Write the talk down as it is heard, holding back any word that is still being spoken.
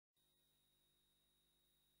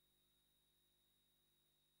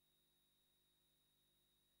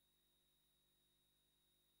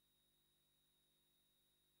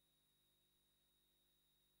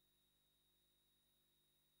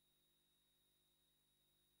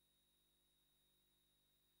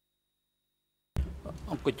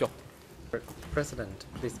President,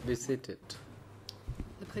 please be seated.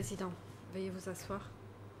 Le Président, veuillez vous asseoir.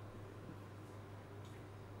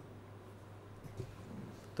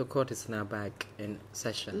 The court is now back in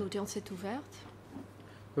session. L'audience est ouverte.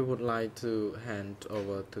 We would like to hand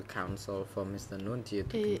over to counsel for Mr. Nuntia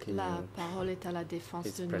to Et continue la parole est à la défense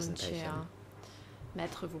his de presentation. Nuntia.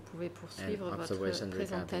 Maître, vous pouvez poursuivre and votre observation regarding the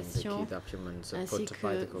présentation key documents ainsi put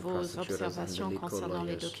by the que vos co-prosecutors and the observations legal concernant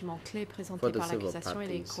les lawyers documents clés for présentés the par civil l'accusation et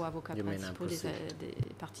les parties. co-avocats You may now principaux proceed. des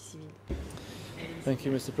parties civiles. Thank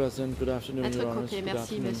you, Mr. President. Good afternoon, Maître Your Honors. Copé, Good merci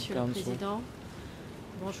afternoon, Monsieur le Counsel. Président.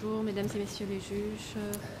 Bonjour Mesdames et Messieurs les juges.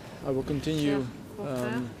 I will continue Chers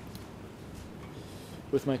confrères,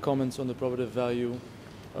 with my comments on the probative value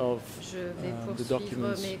of je vais the poursuivre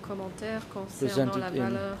documents mes commentaires concernant la presented in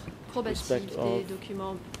valeur probative respect des of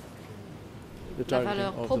documents, the la targeting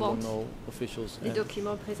valeur of the probante Lone officials des and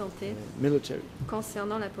documents présentés military.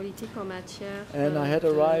 concernant la politique en matière And I had de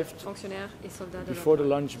arrived fonctionnaires et soldats de before the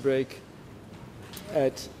l'OTAN. lunch break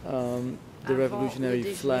at the Avant revolutionary le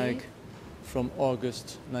déjeuner, flag from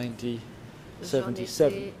August J'en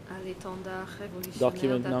 1977. étais à l'étendard révolutionnaire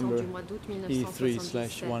Document datant number du mois d'août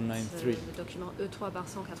 1977, E3/193. le document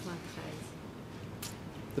E3/193.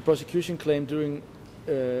 The prosecution claimed during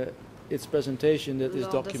its presentation that this Lors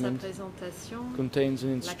de sa document présentation, contains an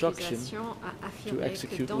instruction l'accusation a to affirmé que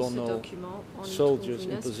execute dans ce Lone document, on y trouve soldiers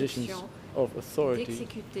une in positions instruction of authority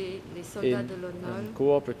d'exécuter les soldats in de l'ONOL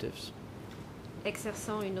cooperatives.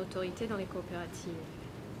 exerçant une autorité dans les coopératives.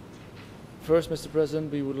 First, Mr.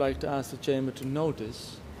 President, we would like to ask the Chamber to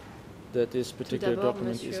notice that this Tout particular d'abord,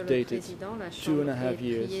 document is Monsieur le dated Président, la 2.5 Chambre est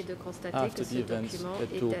years priée de constater after que ce the events document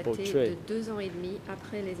at est Toul daté portray. de 2 ans et demi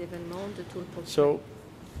après les événements de Toul-Portray. So,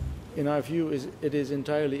 in our view, it is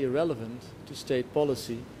entirely irrelevant to state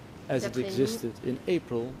policy as it D'après nous, existed in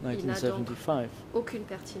April il n'a donc 1975. aucune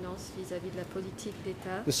pertinence vis-à-vis de la politique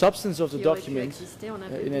d'État The substance of the qui aurait pu document, exister en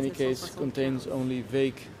avril in any case, 1975. contains only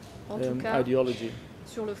vague En tout cas, ideology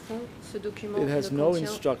sur le fond, ce document It ne has no contient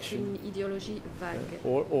instruction, qu'une idéologie vague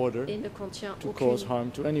or order et ne contient to aucune cause harm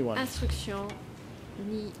to anyone. instruction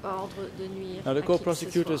ni ordre de nuire Now, à the qui que ce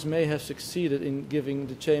co-prosecutors soit. may have succeeded in giving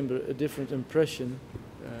the Chamber a different impression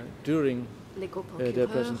during Les their coprocureurs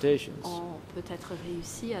presentations. ont peut-être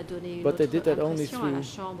réussi à donner une But they autre did that only impression à la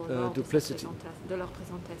through, Chambre lors duplicity. de leur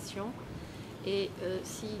présentation. Et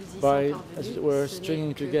s'ils y By, sont as it parvenus, were, ce n'est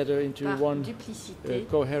stringing que together into par one duplicité,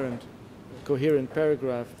 coherent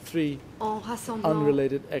paragraph, three en rassemblant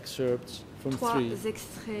unrelated excerpts from trois three.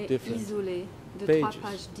 extraits different isolés de pages. 3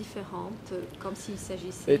 pages différentes, comme s'il They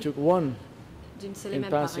s'agissait took one d'une seule et in même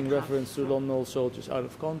passing paragraphe. reference to Lone Wolf soldiers out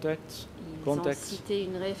of context. Ils ont context. cité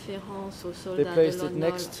une référence aux They soldats de placed it l'ONOL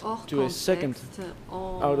next hors to a second contexte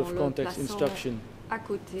en out of le context plaçant instruction à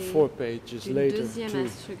côté 4 pages d'une later deuxième to,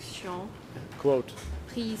 instruction quote,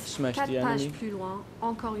 prise smash 4 the pages enemy. plus loin,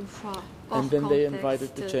 encore une fois hors And then they invited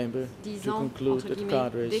the contexte, chamber to disant, conclude entre that guillemets,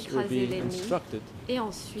 cadres were d'écraser being l'ennemi, instructed et to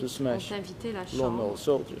ensuite smash ont invité la Lone Chambre Wolf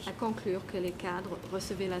soldiers. à conclure que les cadres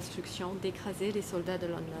recevaient l'instruction d'écraser les soldats de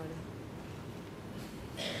l'ONOL.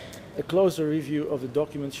 A closer review of the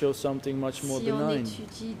document shows something much more Si on benign.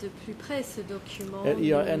 étudie de plus près ce document, At nous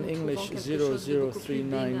ERN trouvons English quelque chose de beaucoup plus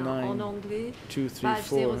bénin. 00399 En anglais, 234 page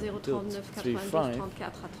till 0039 92 35,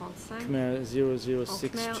 34 à 35, Khmer en Khmer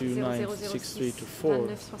 00629632 0006 to 4,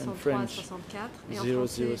 29 and 63 French 64, et en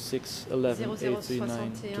français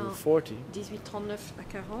 00611 to 40. 18 39 à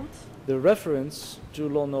 40. The reference to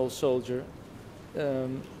Lone Wolf soldier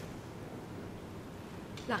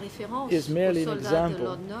La référence is aux merely an soldats de example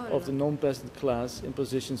of the l'ONOL non-peasant class in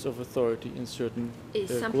positions of authority in certain est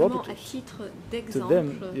simplement à cooperatives. titre To d'exemple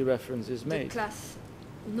them, the reference is de made. classe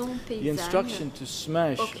non The paysanne instruction to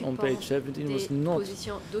smash on occupant page 17 des was not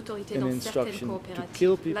positions d'autorité an dans certaines instruction to coopératives.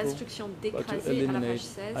 kill people, L'instruction but to d'écraser à la page eliminate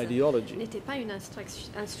 16 ideology. n'était pas une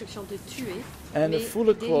instruction de tuer, And a mais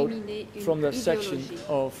fuller quote d'éliminer une from that section idéologie.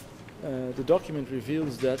 of the document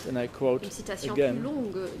reveals that, and I quote Une citation again, plus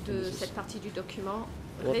longue de this is cette partie du document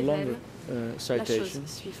what révèle longer la citation, chose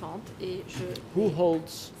suivante, et je who vais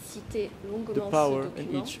holds citer the longuement power ce in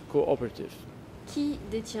document. each cooperative. Qui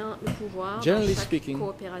détient le pouvoir dans Generally chaque speaking, in the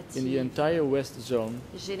coopérative? entire West zone,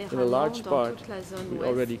 in a Généralement, large dans part, toute la zone we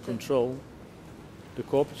already ouest, control the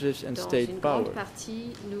cooperatives and dans state une power, grande partie,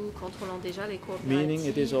 nous contrôlons déjà les coopératives. meaning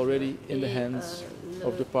it is already in the et, hands le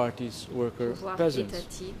of the party's worker pouvoir peasants.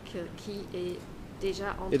 étatique qui est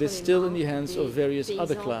déjà entre It is les still in mains the hands des of various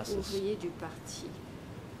other paysans classes. ouvriers du parti.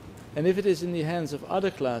 And if it is in the hands of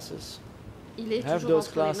other classes, Il est have toujours those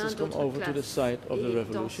entre les mains classes come d'autres over to the classes. site of the Et dans ce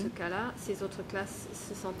revolution? cas-là, ces autres classes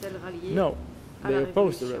se sont-elles ralliées No, à they la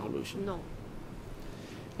oppose the révolution? revolution. Non.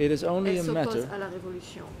 It is only Elle a s'oppose matter à la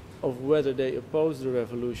révolution. of whether they oppose the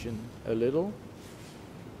revolution a little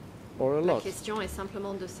or a La lot, question est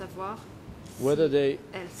simplement de savoir whether si they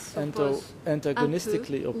elle s'oppose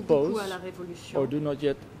antagonistically un peu ou beaucoup oppose à la révolution. or do not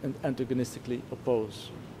yet antagonistically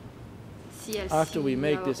oppose. Si elle After we s'y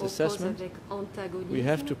make this oppose assessment, avec antagonisme We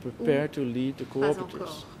have to prepare ou to lead the pas cooperatives.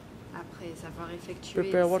 encore. Après avoir effectué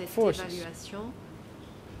Prepare what cette forces? évaluation,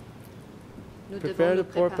 nous Prepare devons the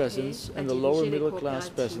nous poor préparer peasants à and the diriger lower les middle class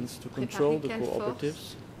coopératives. peasants to Préparer control the quelles forces?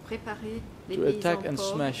 cooperatives, Préparer les to attack paysans and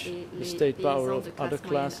pauvres smash et the les state power paysans of de other classe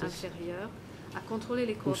moyenne classes inférieure à contrôler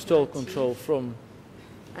les who stole coopératives, control from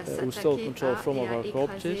à who stole s'attaquer control à from et of à our écraser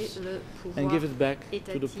cooperatives le and give pouvoir it back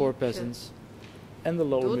to the poor étatique peasants and the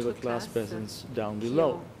lower d'autres middle class classes peasants down qui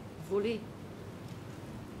below. ont volé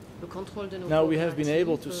le contrôle de nos Now we have been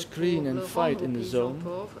able to coopératives screen pour and le fight rendre in aux the paysans zone,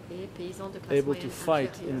 pauvres et paysans de classe able to moyenne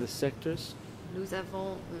fight in inférieure. the sectors, Nous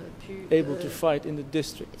avons pu able to fight in the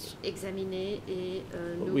districts. examiner et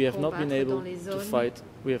But nous we have not been combattre dans able les to zones, fight,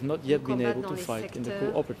 we have not nous yet been combattre able dans to les fight in the secteurs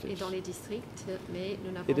et cooperatives. dans les districts, mais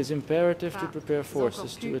nous n'avons It is imperative to pas prepare encore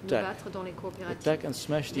forces pu to nous attack, battre dans les coopératives. attack and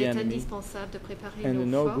smash Il the est enemy indispensable de préparer and the nos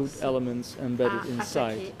no good forces elements à embedded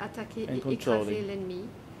inside attaquer and et controlling écraser l'ennemi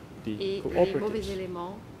the et les mauvais cooperatives.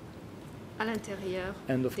 éléments à l'intérieur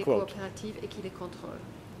End of des quote. coopératives et qui les contrôlent.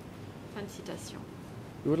 Fin de citation.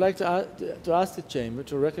 We would like to ask the Chamber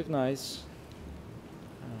to recognize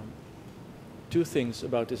two things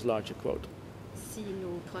about this larger quote. Si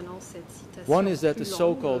nous prenons cette citation One is that the plus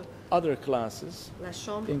so-called longue, other classes la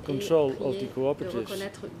Chambre in est control of priée the de cooperatives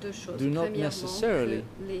reconnaître deux choses. do not Premièrement, necessarily,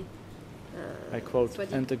 que les, I quote, soit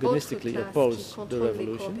dit, antagonistically autres classes oppose qui the contrôlent les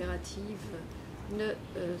revolution. coopératives ne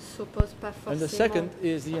s'opposent pas And the forcément second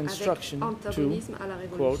is the avec instruction to antagonisme à la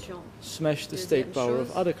révolution. smash the Deuxième state power of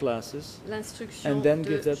chose, other classes L'instruction and then de,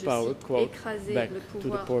 give that je power, cite, quote, écraser back le to the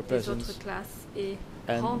pouvoir poor des peasants autres classes et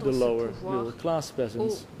and rendre the ce lower pouvoir middle class aux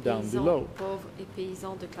peasants down paysans below. pauvres et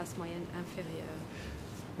paysans de classe moyenne inférieure.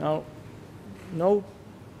 Now, no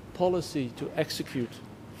policy to execute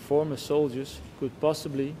former soldiers could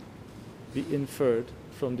possibly be inferred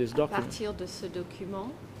from this À document. partir de ce document,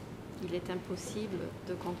 il est impossible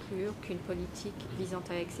de conclure qu'une politique visant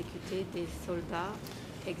à exécuter des soldats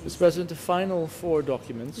Mr. existe. President, the final four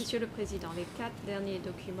documents Monsieur le Président, les 4 derniers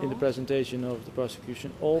documents in the presentation of the prosecution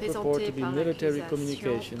all purport présentés to be par military l'accusation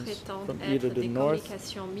communications prétendent from être either the des north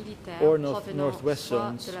communications militaires or provenant northwest soit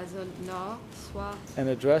zones de la zone nord, soit and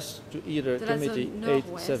addressed to either de la Committee zone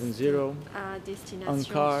nord-ouest 870 à destination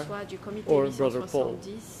Ankar soit du comité or Brother Paul.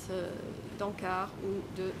 870 d'Ankar ou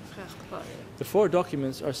de Frère Paul. The four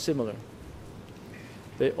documents are similar.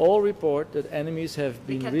 They all report that enemies have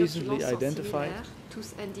Les been 4 recently documents sont identified similaires,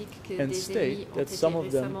 tous indiquent que and des state ennemis ont that été some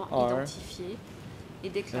of them récemment are identifiés et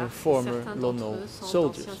déclarent que former certains Lon d'entre Nol eux sont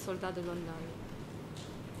soldiers. d'anciens soldats de Lon Nol.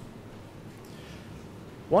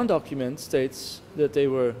 One document states that they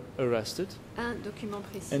were arrested, Un document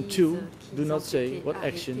précise and two qu'ils do ont not say été what arrêtés.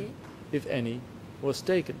 action, if any, was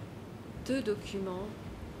taken. Deux documents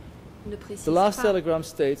ne précisent The last pas telegram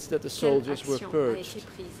states that the quelle soldiers were action a purged. été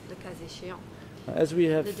prise, le cas échéant. As we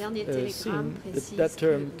have Le dernier seen, télégramme précise that que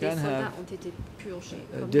term les can soldats have ont été purgés.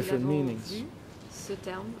 Comme nous different l'avons meanings. vu, ce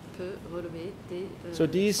terme peut relever des So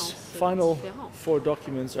these sens final différents. four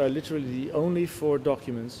documents are literally the only four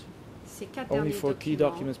documents, Ces 4 only derniers four key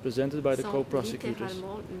documents presented by the sont co-prosecutors,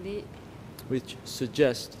 littéralement les which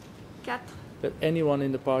suggest 4 that anyone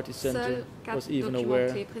in the party seuls center 4 was even documents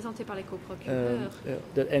aware clés présentés par les coprocureurs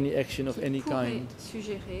that any action of qui any pourraient kind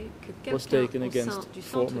suggérer que was quelqu'un taken au against sein du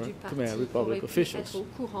centre former du parti Khmer Republic aurait pu officials être au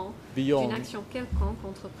courant d'une beyond action quelconque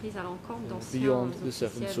entreprise à l'encontre d'anciens beyond the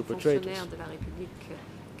seven officiels ou super fonctionnaires traitors. de la République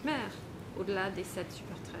Khmer, au-delà des 7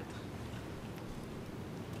 super traîtres.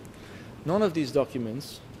 None of these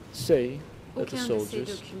documents say that the Aucun de ces soldiers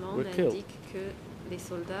documents were killed. n'indique que les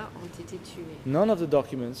soldats ont été tués. None of the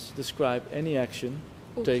documents describe any action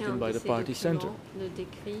taken Aucun by de the ces party center. documents ne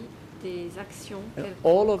décrit des actions And quelconques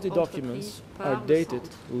all of the entreprises documents par are le dated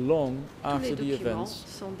centre. long Tous after les the documents events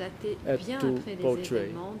sont datés at bien Tul après les Potray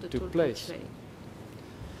événements de took Tul place. Potray.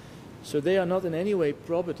 So they are not in any way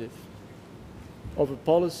probative of a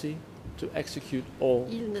policy to execute all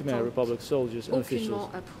Ils ne Khmer tentent Republic soldiers and officials Aucunement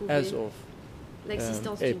à prouver as of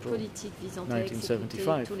l'existence d'une April politique visant à exécuter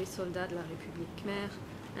 1975. tous les soldats de la République Khmer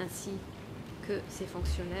ainsi que ses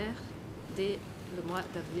fonctionnaires dès le mois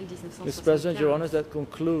d'avril Mr. President, Your 1975. Honor, that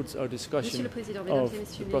concludes our Monsieur discussion le Président, Mesdames of et the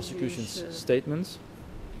Messieurs les prosecution's juges, statements,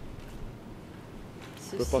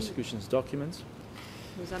 the ceci prosecution's documents.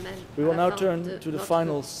 nous amène We will à la now fin turn de to the notre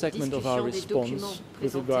final segment of our discussion des response documents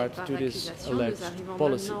with présentés regard par to this l'accusation. alleged Nous arrivons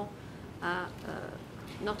policy. maintenant à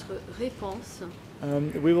notre réponse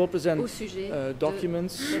We will au present sujet documents,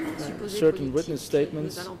 de supposées certain politiques. witness Nous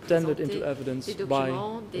statements allons tendered présenter into evidence des by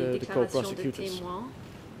documents, des the déclarations de co-prosecutors. témoins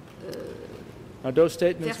Now, those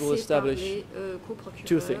statements will versées par establish les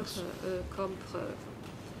two coprocureurs things. comme preuve.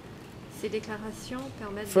 Ces déclarations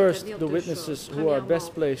permettent First, d'établir the deux witnesses choses. who are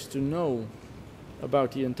best Premièrement, placed to know about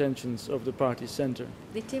the intentions of the party center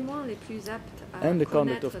les témoins les plus aptes à and the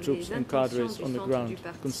conduct connaître of troops les and intentions cadres du on the centre ground du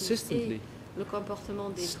parti consistently et le comportement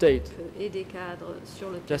des state troupes et des cadres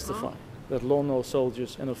sur le testify terrain that Lone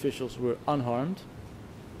soldiers and officials were unharmed.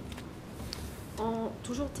 ont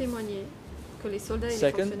toujours témoigné que les soldats et les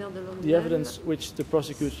Second, fonctionnaires de the l'ONU evidence which the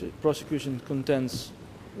prosecution contends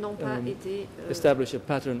n'ont pas été establish a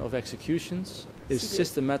pattern of executions is ciblés.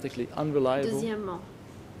 systematically unreliable, Deuxièmement,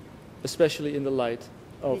 especially in the light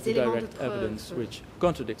of Les the éléments de direct preuve evidence which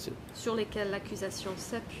contradicts it. sur lesquels l'accusation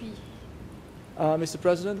s'appuie Mr.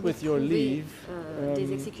 President, pour with your prouver leave,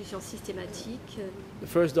 des exécutions systématiques the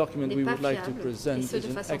first document n'est we pas would like to fiable, et present ce is de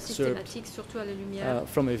an façon excerpt systématique, surtout à la lumière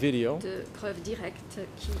from a video. de preuves directes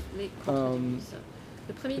qui les contredisent.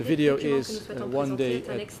 Le premier The video document que nous is souhaitons One présenter Day est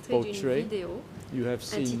un at extrait d'une Portray. vidéo You have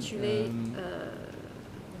seen intitulée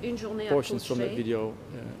Une journée à portions from that Portray. video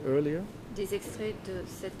earlier. Des extraits de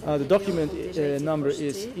cette The vidéo document ont déjà été number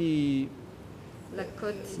projetés. is La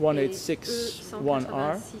cote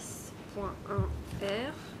 186.1R.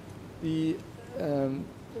 E186.1R.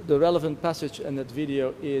 The relevant passage in that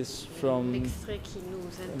video is from L'extrait qui nous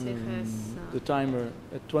intéresse the timer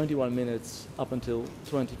at 21 minutes up until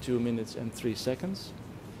 22 minutes and 3 seconds.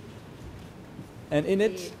 And in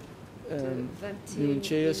it, de 21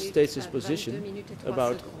 Nunchia minutes states his à 22 position minutes et 3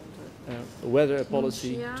 about secondes. whether a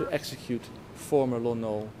policy Nunchia to execute former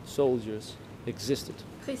Lone soldiers existed.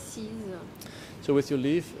 Précise So with your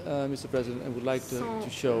leave, Mr. President, I would like to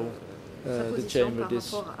show sa the position chamber par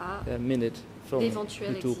this rapport à minute from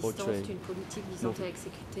l'éventuelle the two existence portray. d'une politique visant à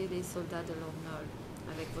exécuter les soldats de l'ONU.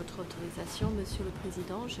 Avec votre autorisation, Monsieur le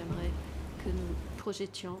Président, j'aimerais que nous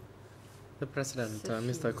projetions The President, ce film.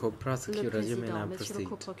 Mr. Le Co-Prosecutor, you may Président, now Monsieur le proceed.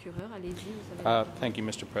 coprocureur, allez-y. Vous avez Thank you,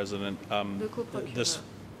 Mr. President. le coprocureur. This,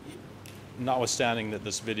 notwithstanding that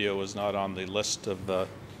this video was not on the list of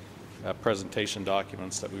presentation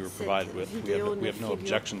documents that we were provided with, we have no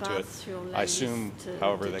objection to it. I assume,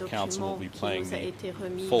 however, that counsel will be playing the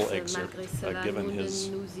full excerpt, given his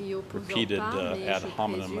repeated ad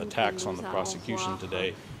hominem attacks on the prosecution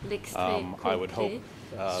today. I would hope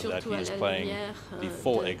that he is playing the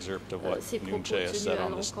full excerpt of what Nunchia said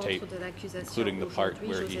on this tape, including the part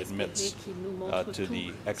where he admits to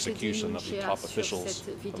the execution of the top officials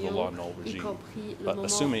of the Lone regime. But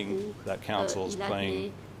assuming that counsel is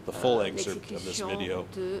playing the full excerpt of this video,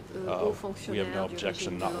 we have no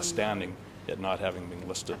objection, notwithstanding it not having been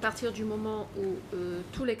listed. À partir du moment où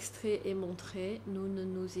tout l'extrait est montré, nous ne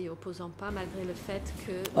nous y opposons pas, malgré le fait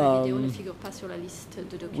que la vidéo ne figure pas sur la liste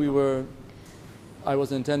de documents. I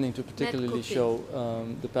was intending to particularly copy. show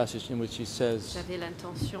the passage in which he says J'avais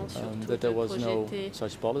l'intention surtout that there de was no projeter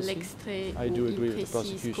such policy. l'extrait I do où agree il with the précise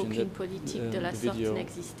prosecution qu'aucune that politique de la the sorte video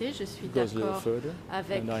n'existait. Je suis goes a little d'accord further,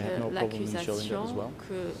 avec and I have no problem in showing that as l'accusation well.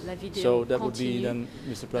 que la vidéo So that would be continue then,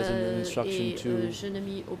 Mr. President, an instruction et to je ne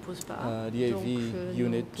m'y oppose pas. the Donc AV nous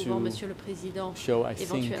unit pouvons, to Monsieur le Président, show, I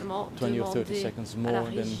think, éventuellement 20 or 30 demander seconds à la more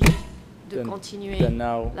régie de than continuer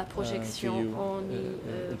now la to projection you en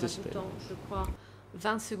y anticipate. rajoutant, je crois,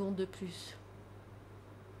 20 secondes de plus.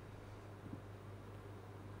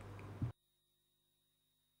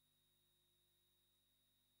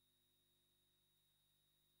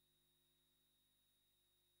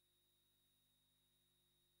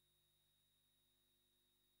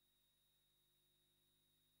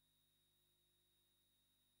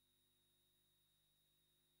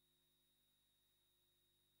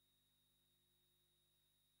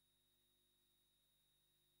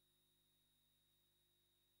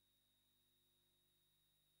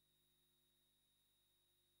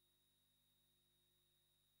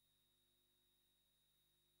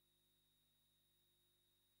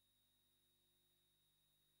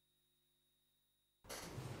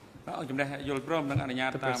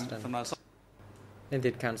 The President.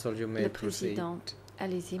 Indeed, Counsel, you may Le proceed. Président,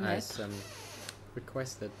 allez-y, As maître.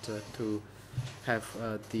 requested to have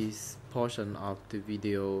this portion of the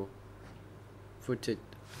video footage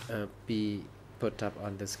be put up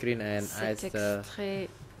on the screen, and Cet as extrait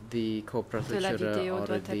the de la co-prosecutor vidéo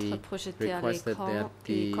doit already être projeté à requested l'écran that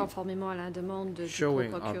et the conformément à la demande du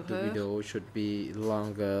showing of the procureur, video should be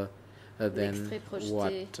longer than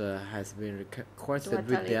what has been requested.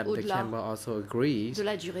 With that, the chamber also agrees de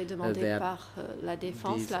la durée demandée that par la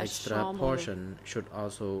défense. this La extra Chambre portion should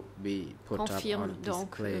also be put up confirme on donc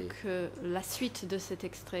display. que la suite de cet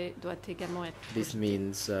extrait doit également être This projetée.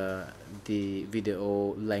 means the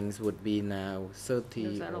video length would be now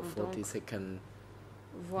 30 or 40 seconds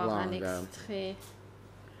voir un longer. extrait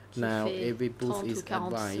qui Now, fait every booth 30 is ou 40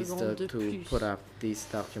 advised secondes de to plus. put up this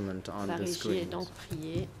document on La the régie screen. est donc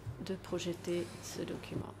priée de projeter ce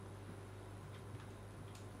document.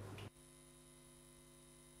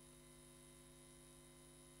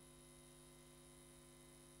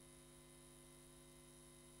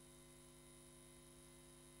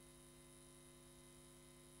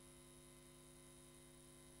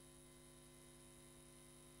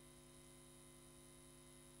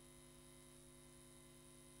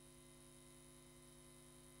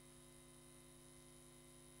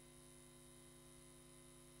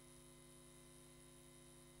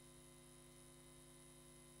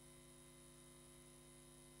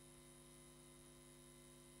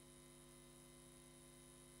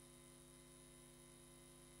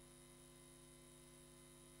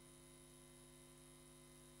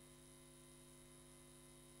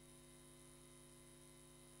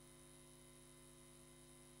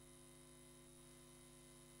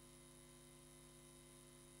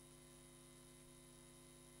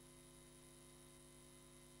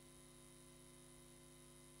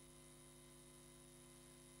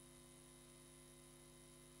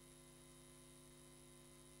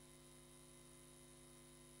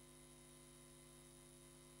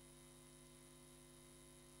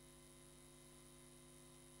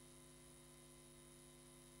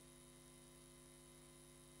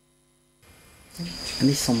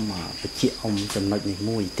 Ini semua pecik omចំណុចនេះ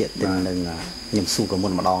មួយទៀតទៅនឹងខ្ញុំស៊ូក៏មុ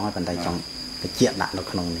នម្ដងហើយប៉ុន្តែចង់ពជាដាក់នៅ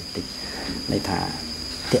ក្នុងនេះតិចន័យថា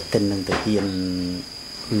តាក់ទិននឹងទៅហ៊ាន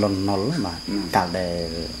លន់ណុលបាទកាល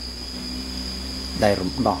ដែល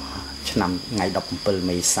រំដោះឆ្នាំថ្ងៃ17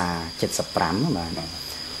មេសា75បាទ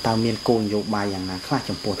តើមានគោលនយោបាយយ៉ាងណាខ្លះ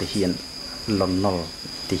ចំពោះទៅហ៊ានលន់ណុល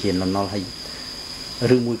ហើយ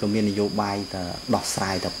ឬមួយក៏មាននយោបាយទៅដោះស្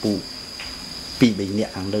រាយទៅពូពី3នា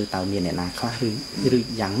ក់ខាងលើតើមានអ្នកណាខ្លះឬ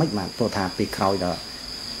យ៉ាងម៉េចបាទព្រោះថាពេលក្រោយដល់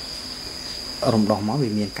រំដោះមកវា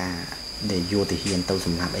មានការដែលយោធាហ៊ានទៅស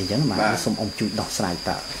ម្រាប់អីចឹងបាទសូមអ៊ំជួយដោះស្រាយ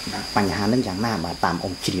តើបញ្ហាហ្នឹងយ៉ាងណាបាទតាម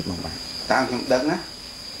អ៊ំជ្រាបនោះបាទតាមខ្ញុំដឹងណា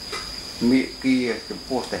មេគាចំ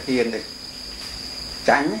ពោះតាហ៊ាននេះ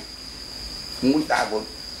ចាញ់មួយដាក់អាវុធ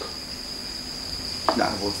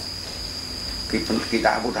គេ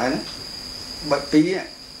ដាក់អាវុធហើយណាបាត់ពី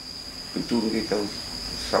បញ្ជូនគេទៅ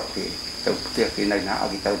ស្រុកគេទៅផ្ទះគេនៅណាឲ្យ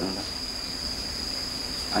គេទៅហ្នឹង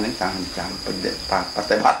អានេះតាមចាំបដិ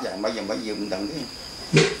បត្តិយ៉ាងម៉េចយើងមិនដឹងទេ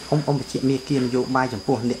អ៊ំបញ្ជាក់មេគានយោបាយចំ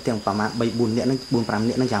ពោះអ្នកទាំងប្រមាណ 3-4 នាក់ហ្នឹង 4-5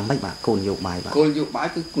 នាក់ហ្នឹងយ៉ាងម៉េចបាទគោលនយោបាយបាទគោលនយោបាយ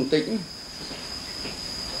គឺកំតិច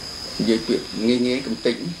និយាយពាក្យងាយកំ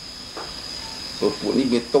តិចព្រោះពួកនេះ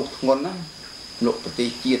វាទុកធ្ងន់ណាលោកប្រទេស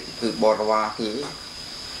ជាតិគឺបរិវារគឺ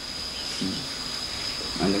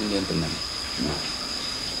អានឹងមានប៉ុណ្ណឹង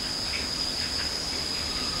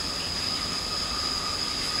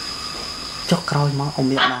ចុះក្រោយមកអ៊ំ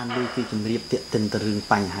មានបានលើគេជំរាបតាក់ទិនទៅរឿង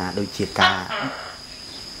បញ្ហាដូចជាការ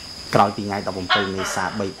ក្រោយពីថ្ងៃ17មេសា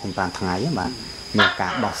3-5 ថ្ងៃបាទមានកា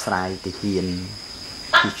រដោះស្រាយទាហាន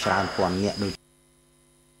ពីច្រើនពាន់នាក់ដូច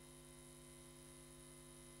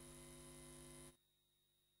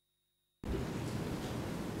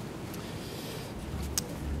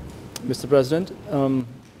Mr. President,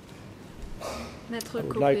 Maître I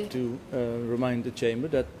would Copé. like to remind the chamber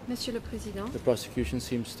that Monsieur le Président, the prosecution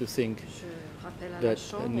seems to think je rappelle à la that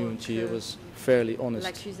Chambre Nguyen Chi que was fairly honest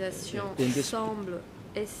l'accusation in this semble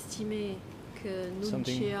estimer que Nguyen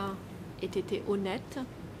Something- Chi ait été honnête.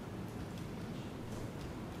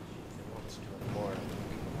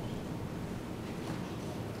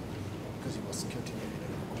 Because he was continuing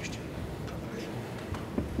the question.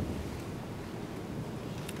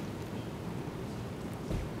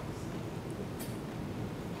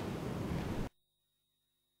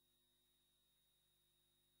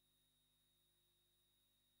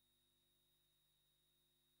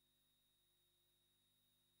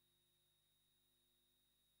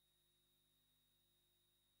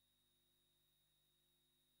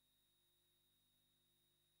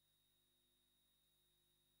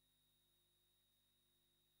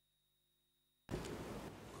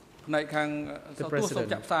 The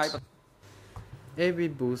President. Every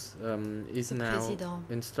booth is Le now Président.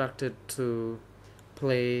 instructed to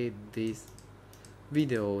play this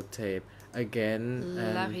videotape again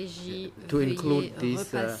La and régie to include veuillez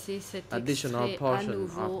this repasser cet additional extrait à portion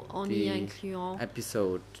nouveau of en y the incluant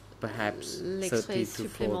episode perhaps 30 l'extrait to 40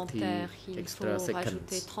 supplémentaire, il extra faut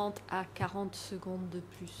rajouter seconds. 30 à 40 secondes de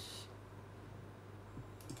plus.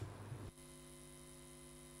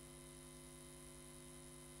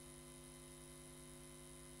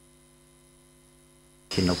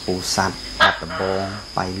 Khi nó phù sát bắt đầu bong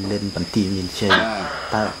bay lên bản tin nhìn chơi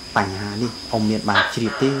ta bành hà đi ông miền bàn chỉ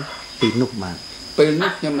tí tí nút mà ពេល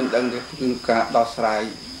នេះខ្ញុំមិនដឹងទេគឺការដោះស្រាយ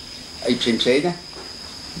អីផ្សេងៗណា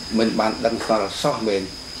មិនបានដឹងសរសោះមែន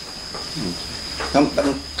ខ្ញុំដឹង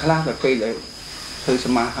ខ្លះទៅពេលដែលធ្វើស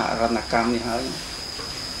មាហរណកម្មនេះហើយ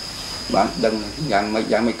បានដឹងយ៉ាងមិ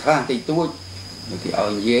នខ្លះតិចតួចគេឲ្យ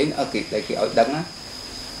និយាយគេឲ្យដឹងណា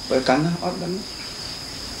ពេលកាន់ណាអត់ដឹង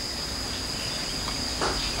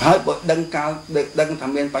ហើយបើដឹងកាលដឹងថា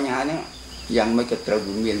មានបញ្ហាហ្នឹងយ៉ាងមិនក៏ត្រូវ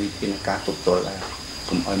មានវិធានការទប់ទល់ដែរ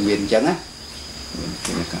កុំឲ្យមានអញ្ចឹងណាមានវិ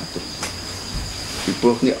ធានការទប់ពីព្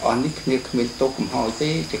រោះគ្នាអស់នេះគ្នាគ្មានទោសកំហុសទេ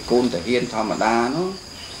គេកូនតាហ៊ានធម្មតានោះ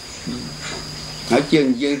ហើយជា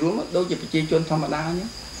និយាយរួមដូចជាប្រជាជនធម្មតាអញ្ចឹង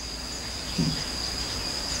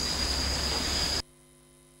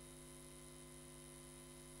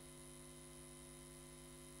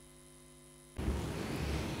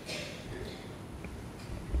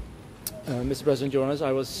Mr. President Jonas,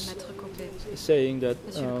 I was saying that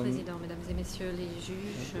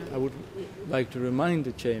I would like to remind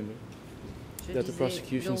the Chamber that the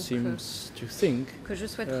prosecution seems to think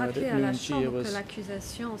that Nguyen Chia was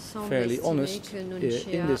fairly honest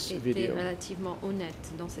in this video.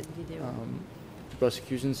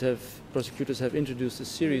 Prosecutors have introduced a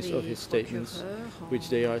series of his statements, which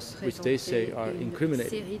they say are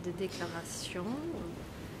incriminating.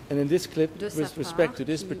 And in this clip, with respect to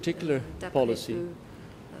this particular policy,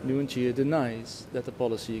 Nguyen Chia denies that the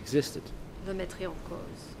policy existed.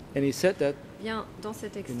 And he said that in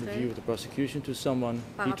the view of the prosecution to someone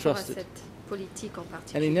he trusted.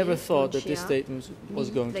 And he never thought that this statement was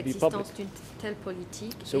going to be public.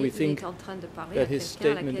 So we think that his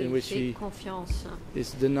statement in which he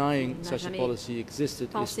is denying such a policy existed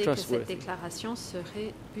is trustworthy.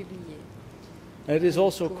 And it is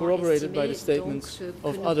also corroborated by the statements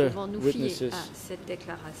of other witnesses,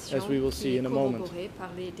 as we will see in a moment.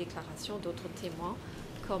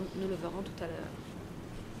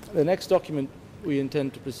 The next document we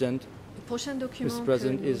intend to present, Mr.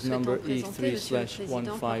 President, is number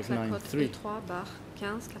E3/1593.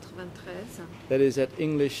 That is at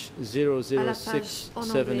English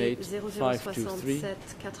 00678-523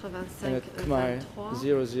 and at Khmer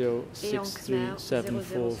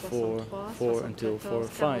 0063744 until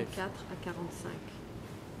 45.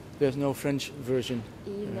 There's no French version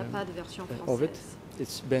of it.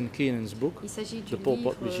 It's Ben Kiernan's book, The Pol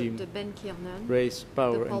Pot Regime, Race,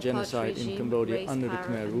 Power and Genocide in Cambodia under the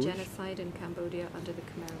Khmer Rouge.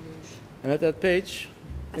 And at that page,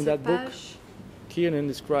 in that book, Kiernan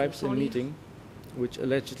describes a meeting which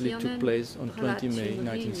allegedly took place on 20 May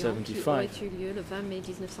 1975.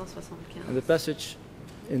 And the passage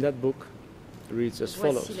in that book reads as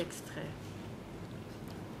follows.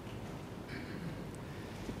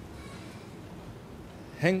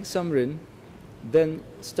 Heng Samrin, then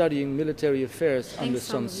studying military affairs under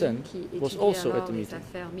Son Sen, was also at the meeting.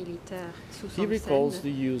 He recalls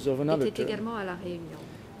the use of another term.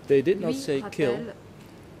 They did not say kill,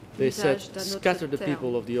 they said scatter the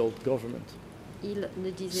people of the old government.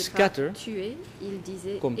 Scatter,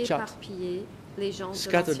 comme chat,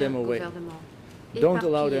 scatter them away. Don't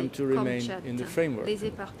allow them to remain in the framework.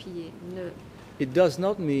 It does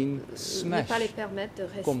not mean smash,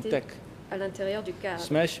 comme tech.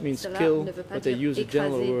 Smash means kill, but they use a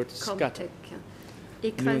general word, scatter.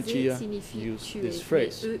 Nguyen Chia used this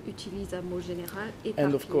phrase.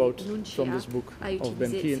 End of quote from this book of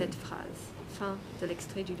Ben Kiernan.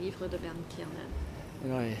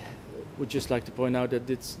 And I would just like to point out that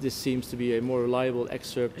this seems to be a more reliable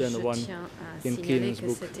excerpt than the one in Kiernan's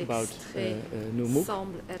book about New MOOC,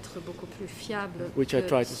 which I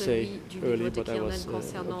tried to say earlier, but I was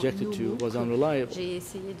objected to, was unreliable.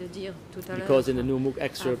 Because in the New MOOC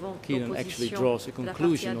excerpt, Kiernan actually draws a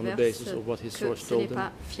conclusion on the basis of what his source told him,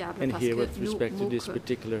 and here, with respect to this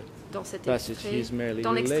particular passage, he is merely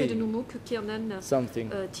relaying something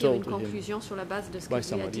told to him by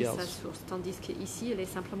somebody else.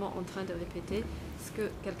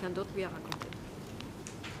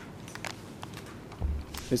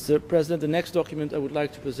 Mr. President, the next document I would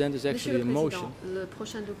like to present is actually a motion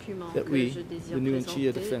that we, the Nguyen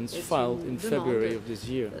Chia defense, filed in February of this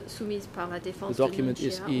year. The document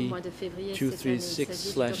is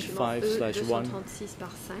E236/5/1,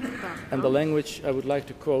 and the language I would like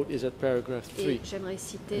to quote is at paragraph 3,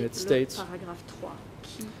 and it states,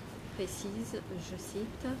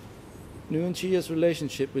 Nguyen Chia's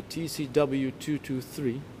relationship with TCW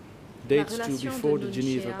 223 dates to before the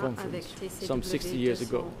Geneva Conference, some 60 years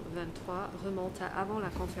ago. 23 remonte à avant la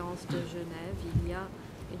conférence de Genève, il y a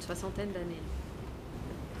une soixantaine d'années.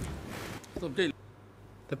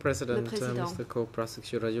 The President, Mr.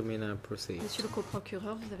 Co-Prosecutor, you may now proceed. Monsieur le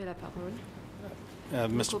co-procureur, vous avez la parole.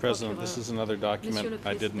 Mr. President, this is another document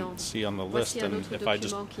I didn't see on the list, and if I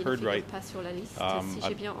just heard right,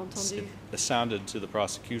 it sounded to the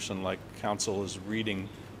prosecution like counsel is reading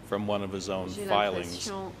from one of his own filings.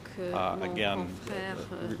 Again,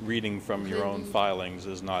 reading from your own filings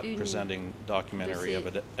is not presenting documentary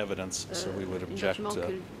evidence, so we would object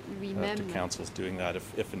to counsel's doing that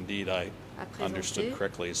if indeed I understood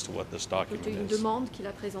correctly as to what this document is. Une demande qu'il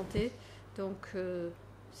a présentée, donc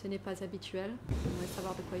ce n'est pas habituel. On va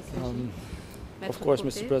savoir de quoi il s'agit. Of course,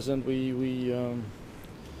 Mr. President, we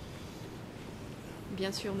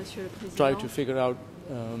bien sûr, Monsieur le Président, try to figure out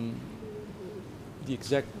the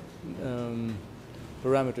exact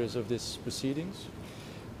parameters of these proceedings.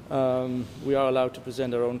 We are allowed to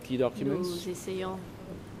present our own key documents. Nous essayons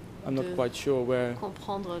I'm not quite sure where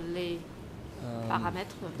comprendre les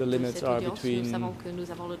paramètres the limits cette are audience. between Nous savons que nous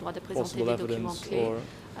avons le droit de présenter possible des documents evidence clés. or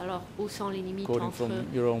Alors, où sont les limites quoting entre from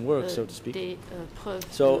your own work, so to speak. des preuves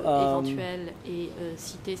So, éventuelles et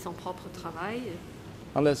citer son propre travail?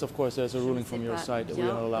 Unless, of course, there's a ruling from your side that we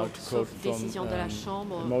are allowed to quote décision de la from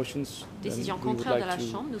Chambre, motions, décision then we would contraire de la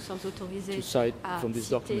like Chambre, nous sommes autorisés to cite à from this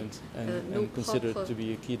citer document nos and consider it propres to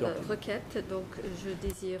be a key document. requêtes. Donc, je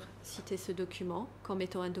désire citer ce document comme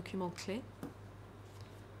étant un document clé.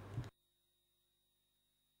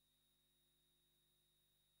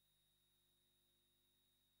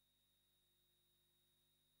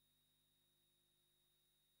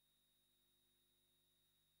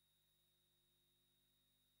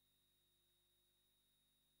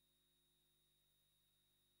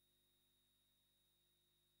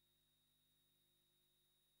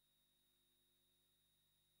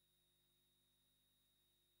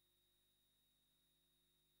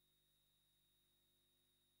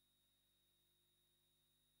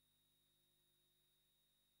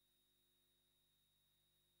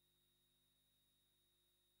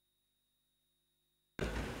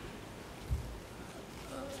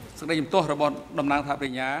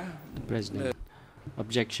 President,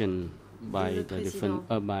 objection by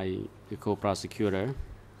the co-prosecutor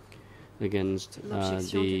against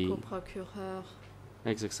the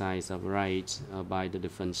exercise of rights by the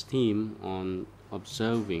defense team on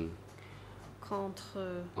observing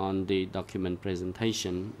on the document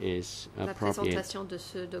presentation is appropriate.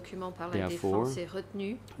 Therefore,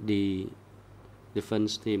 the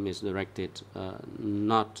defense team is directed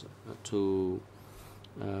not to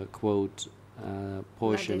quote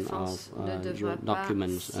portion of your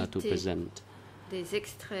documents to present.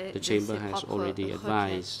 The Chamber has already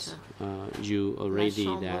advised you already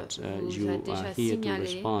that you are here to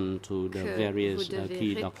respond to the various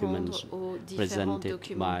key documents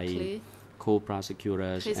presented by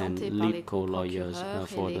co-prosecutors and lead co-lawyers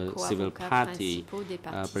for the civil party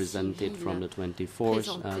presented from the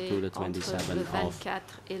 24th to the 27th of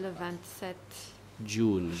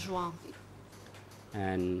June.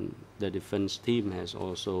 And the defense team has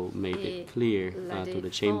also made it clear to the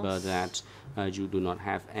Chamber that you do not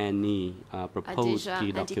have any proposed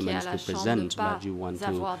key documents to present, but you want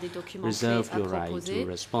to reserve your right to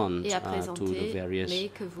respond to the various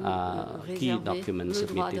key documents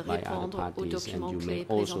submitted by other parties, and you may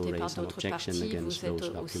also raise an objection against those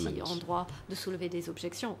documents.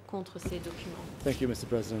 Thank you, Mr.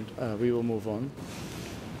 President. We will move on.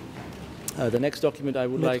 The next document I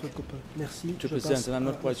would like to present, and I'm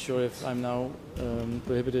not quite sure if I'm now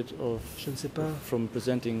prohibited from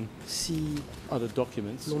presenting other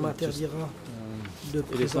documents.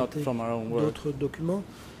 It is not from our own work. It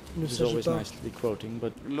is always nice to be quoting,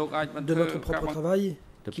 but de notre propre travail,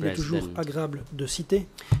 qu'il est toujours agréable de citer.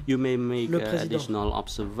 You may make additional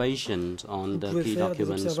observations on the key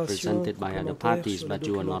documents presented by other parties, but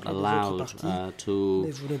you are not allowed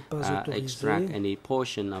to extract any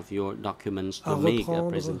portion of your documents to make a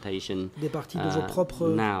presentation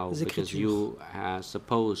now, because you are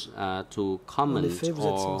supposed to comment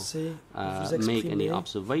or make any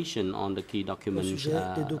observation on the key documents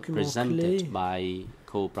presented by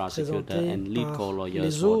co-prosecutor and lead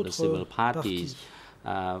co-lawyers for the civil parties.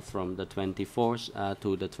 From the 24th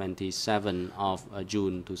to the 27th of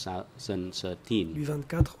June 2013. Du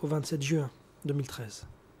 24 au 27 juin 2013.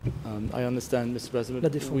 I understand, Mr. President. La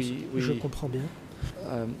défense, je comprends bien.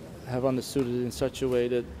 Have understood it in such a way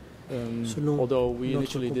that although we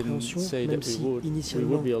initially didn't say that we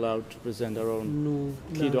would be allowed to present our own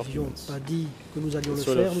key documents. Pas dit que nous allions le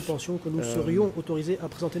faire, nous pensions que nous serions autorisés à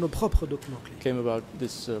présenter nos propres documents clés. Came about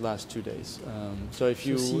this last 2 days. So if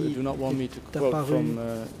you do not want me to quote from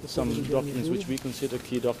some documents which we consider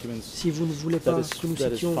key documents, si vous ne voulez pas que nous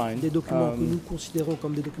citions des documents que nous considérons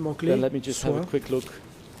comme des documents clés, then let me just have a quick look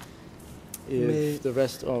if the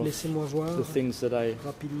rest of the things that I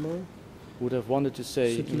would have wanted to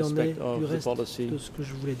say in respect of the policy de ce que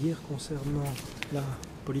je voulais dire concernant la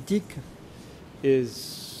politique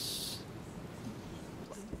is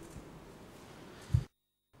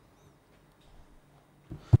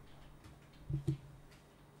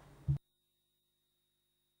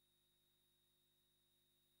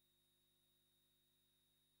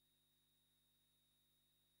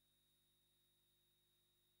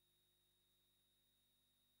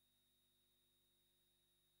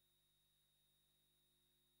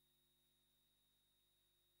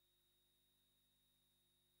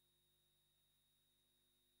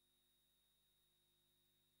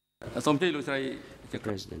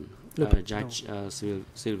President, Judge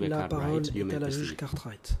Sylvia La parole Cartwright, you est may à la juge proceed.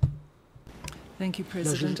 Cartwright. Thank you,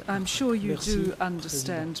 President. I'm sure you do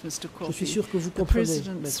understand, Mr. Coffey, the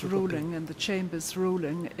President's ruling and the Chamber's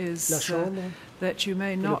ruling is that you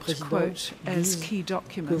may not quote as key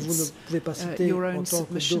documents your own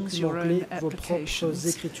submissions, your own applications,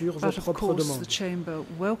 but of course the Chamber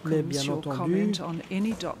welcomes your comment on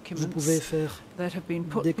any documents that have been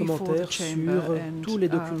put before the Chamber and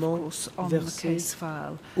of course on the case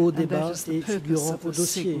file. And that is the purpose of this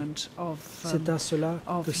segment of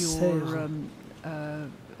your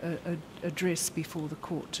address before the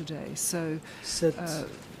court today. So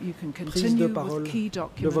you can continue with key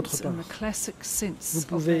documents in the classic sense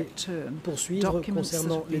of that term. Documents that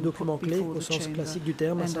have been put before the Chamber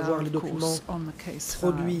and are of course on the case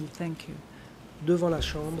file. Thank you. Devant la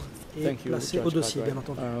Chambre et placés au dossier, bien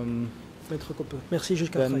entendu. Maître Coppeux. Merci, juge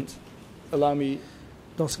Cartwright. Allow me,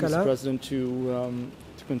 dans ce cas-là, Mr. President, to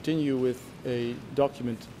continue with a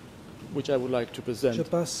document which I would like to present. Je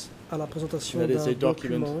passe à la présentation d'un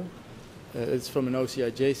document. It's from an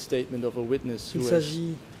OCIJ statement of a witness who has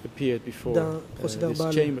appeared before d'un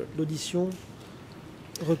procès-verbal d'audition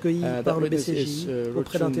recueilli par le BCJ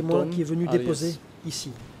auprès d'un témoin qui est venu déposer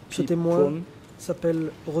ici. Ce témoin s'appelle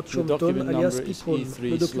Rochumton alias Pipon.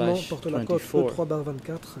 Le document porte la cote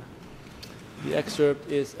E3/24. The excerpt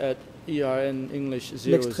is at ERN English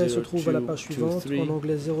 002223. L'extrait se trouve à la page suivante en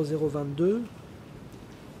anglais 0022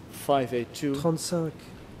 582 35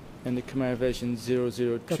 and the Khmer version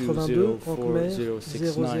 82 en Khmer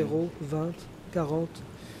 0020 40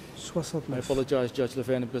 69. I apologize, Judge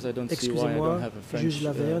Lavergne, because I don't see why I don't have a French juge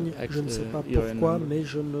Lavergne, je ne sais pas pourquoi, mais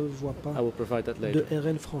je ne vois pas de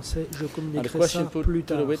RN français. Je communiquerai ça plus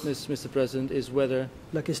tard.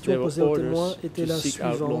 La question posée au témoin était la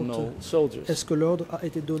suivante. Est-ce que l'ordre a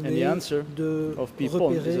été donné de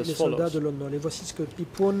repérer les soldats de l'ONU? Et voici ce que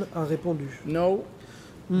Pipon a répondu.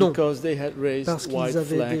 Non, parce qu'ils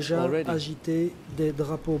avaient déjà agité des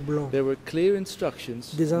drapeaux blancs.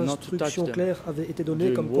 Des instructions claires avaient été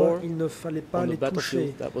données comme quoi il ne fallait pas les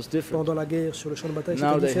toucher. Pendant la guerre, sur le champ de bataille,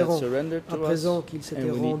 c'était différent. À présent qu'ils s'étaient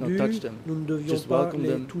rendus, nous ne devions pas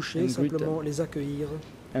les toucher, simplement les accueillir,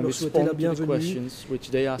 leur souhaiter la bienvenue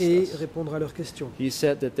et répondre à leurs questions. Il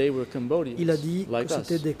a dit que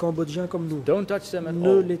c'était des Cambodgiens comme nous.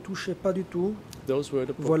 Ne les touchez pas du tout.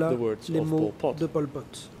 Voilà les mots de Pol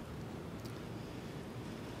Pot.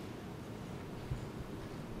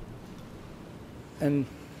 And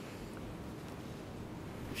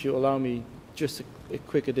if you allow me just a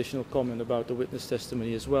quick additional comment about the witness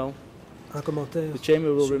testimony as well. Un commentaire the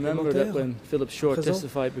Chamber will remember that when Philip Short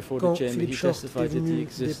testified before the Chamber, he testified that the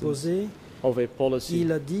existence of a policy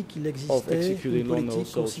il a dit qu'il existait une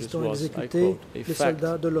politique consistant à exécuter les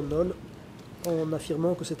soldats de l'ONU en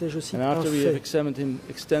affirmant que c'était, je cite, un fait.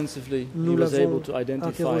 Nous l'avons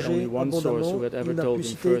interrogé abondamment, il n'a pu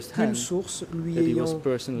citer qu'une source lui ayant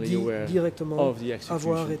dit directement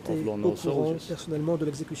avoir été au courant personnellement de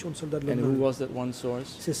l'exécution de soldats de l'ONU.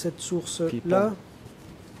 C'est cette source-là.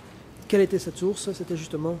 Quelle était cette source? C'était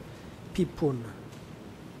justement Pipon.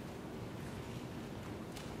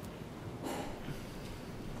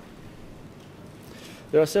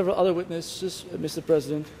 There are several other witnesses, Mr.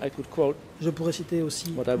 President, I could quote. Je pourrais citer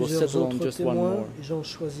aussi plusieurs autres témoins, et j'en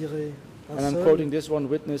choisirai un seul. And I'm quoting this one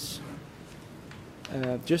witness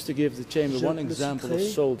just to give the Chamber one example of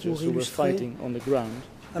soldiers who were fighting on the ground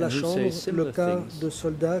à la Chambre le cas de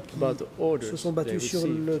soldats qui se sont battus sur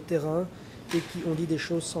le terrain et qui ont dit des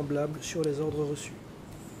choses semblables sur les ordres reçus.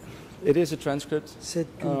 It is a transcript. C'est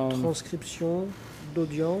une transcription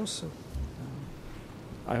d'audience.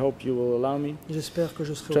 I hope you will allow me. J'espère que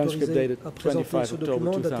je serai autorisé à présenter ce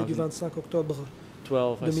document daté du 25 octobre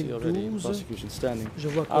 2012. Je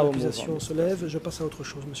vois que l'accusation se lève. Je passe à autre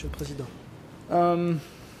chose, Monsieur le Président.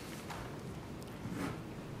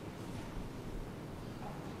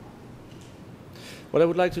 What I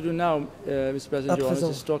would like to do now, Mr. President, Your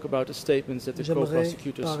Honor, is talk about the statements that the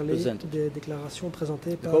co-prosecutors presented. Des déclarations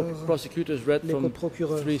présentées par the co-prosecutors read from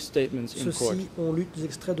 3 statements in court. Ceux-ci ont lu des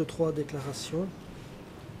extraits de 3 déclarations.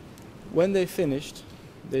 When they finished,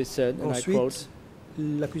 they said, and I quote,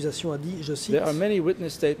 l'accusation a dit, je cite, there are many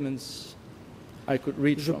witness statements I could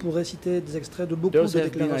read je from. pourrais citer des extraits de beaucoup Those de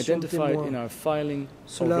have been déclarations de identified témoins. in our filing of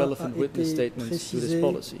Cela relevant a witness été statements to this précisé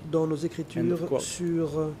policy. dans nos écritures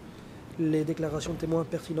sur les déclarations de témoins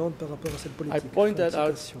pertinentes par rapport à cette politique. I point that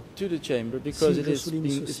out to the chamber because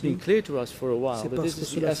it's been clear to us for a while that this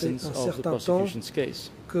is the essence of the prosecution's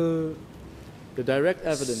case. Que the direct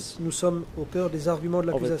evidence nous sommes au cœur des arguments de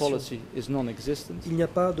l'accusation. Is non-existent. Il n'y a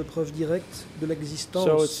pas de preuve directe de l'existence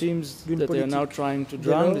so it seems d'une that politique. They are now trying to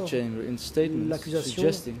drown the chamber in statements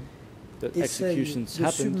suggesting that executions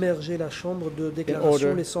de submerger la chambre de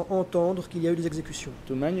déclarations laissant entendre qu'il y a eu des exécutions.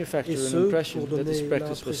 To manufacture et ce, an impression pour donner that this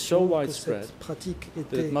practice was so widespread que cette pratique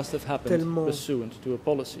that it must have happened tellement pursuant to a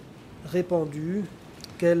policy. Répandue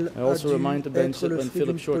qu'elle I also a remind the dû bench être that le when fruit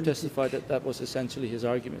Philip d'une Shore politique. testified that was essentially his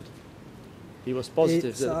argument. He was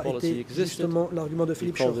positive that the policy existed. Justement l'argument de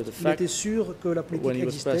Philippe Short. Il était sûr que la politique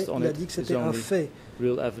existait. Il a dit que c'était un fait.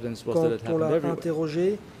 Quand on l'a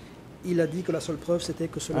interrogé, il a dit que la seule preuve c'était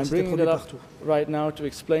que cela s'était produit partout. Right now to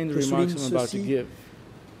explain the remarks I'm about to give.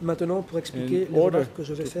 Maintenant pour expliquer les remarques que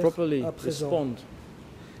je vais faire à présent.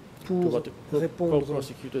 Pour répondre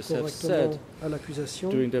correctement à l'accusation.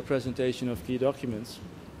 During their presentation of key documents.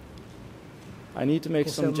 I need to make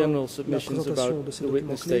some general submissions about the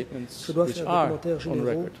witness statements which are on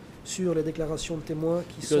record. Sur les déclarations de témoins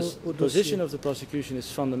qui sont au dossier. The position of the prosecution is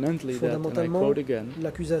fundamentally that, and I quote again,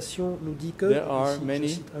 l'accusation nous dit que, there are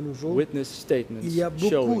many witness statements il y a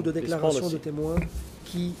beaucoup de déclarations de témoins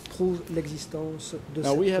qui prouvent l'existence de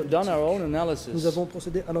cette politique. Nous avons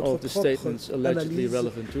procédé à notre propre analyse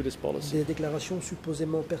des déclarations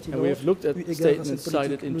supposément pertinentes eu égard à cette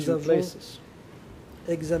politique. Nous avons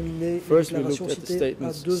examiner les déclarations citées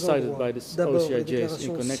à 2 endroits. D'abord, les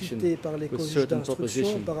déclarations citées par les co-juges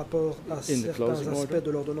d'instruction par rapport à certains aspects de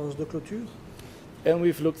l'ordonnance de clôture. Et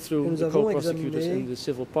nous avons examiné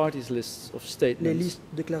les listes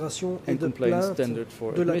de déclarations et de plaintes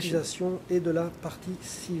de l'accusation et de la partie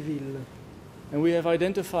civile.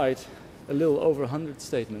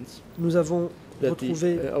 Nous avons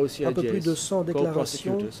retrouvé un peu plus de 100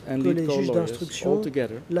 déclarations que les juges d'instruction,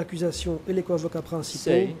 l'accusation et les co-avocats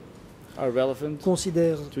principaux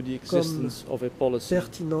considèrent comme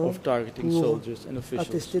pertinents pour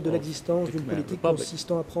attester de l'existence d'une politique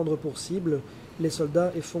consistant à prendre pour cible les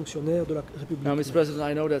soldats et fonctionnaires de la République.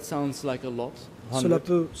 Cela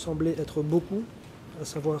peut sembler être beaucoup, à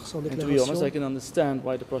savoir 100 déclarations.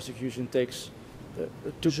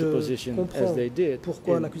 Je comprends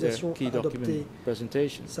pourquoi l'accusation a adopté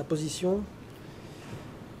sa position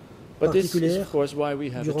particulière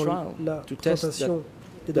durant la présentation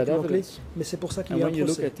des documents clés, mais c'est pour ça qu'il y a un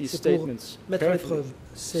procès, c'est pour mettre à l'épreuve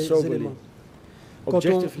ces éléments. Quand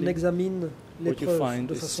on examine les preuves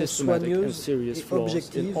de façon soigneuse et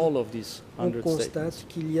objective, on constate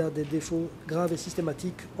qu'il y a des défauts graves et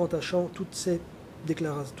systématiques entachant toutes ces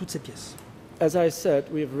déclarations, toutes ces pièces. As I said,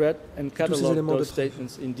 we have read and catalogued those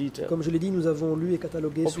statements in detail. Comme je l'ai dit, nous avons lu et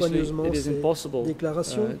catalogué soigneusement ces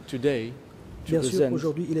déclarations. Bien sûr,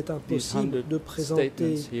 aujourd'hui, il est impossible de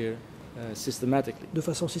présenter de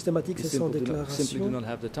façon systématique ces 100 déclarations.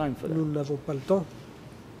 Nous n'avons pas le temps.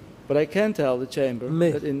 Mais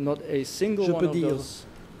je peux dire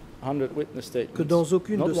que dans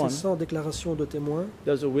aucune de ces 100 déclarations de témoins,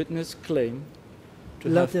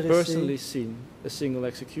 l'intéressé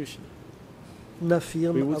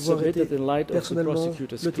n'affirme avoir été personnellement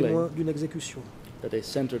le témoin d'une exécution.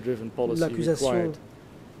 L'accusation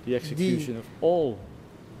dit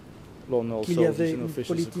qu'il y avait une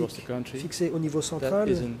politique fixée au niveau central,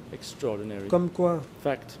 comme quoi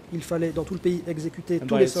il fallait dans tout le pays exécuter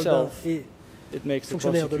tous les soldats et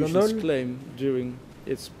fonctionnaires de l'ONOL.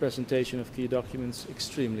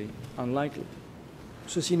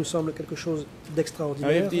 Ceci nous semble quelque chose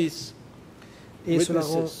d'extraordinaire. Et cela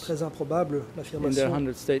rend très improbable l'affirmation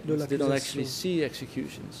de l'accusation. Si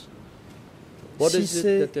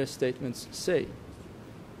ces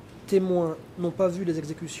témoins n'ont pas vu les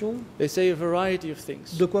exécutions,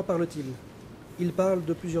 de quoi parlent-ils? Il parle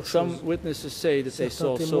de plusieurs choses. Some witnesses say that they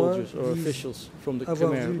saw soldiers or officials from the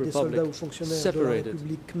Khmer Republic separated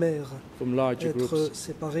from larger groups,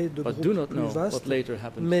 but do not know what later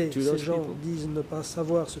happened to those people. Disent ne pas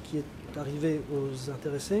savoir ce qui est arrivé aux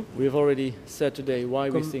intéressés. We have already said today why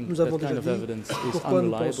we think that kind of evidence is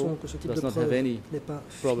unreliable, does not have any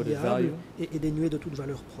probative value. Et dénué de toute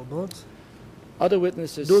valeur probante. Other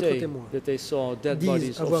witnesses say that they saw dead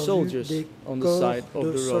bodies of soldiers on the side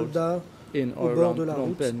of the road in or around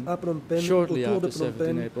Phnom Penh shortly after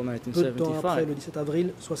 17 April 1975.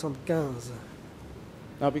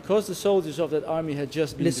 Now, because the soldiers of that army had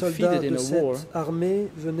just been defeated in a war,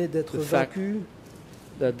 the fact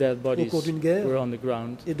that dead bodies were on the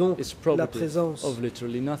ground is probative of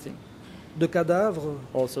literally nothing.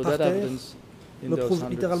 Also, that evidence in those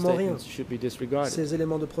 100 statements should be disregarded. Ces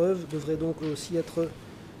éléments de preuve devraient donc aussi être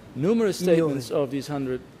numerous statements of these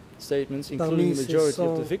 100 statements, including the majority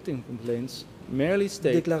of the victim complaints, merely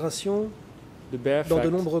state the bare fact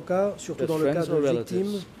that friends or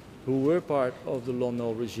relatives who were part of the Lon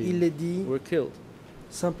Nol regime were killed.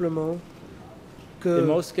 Simplement in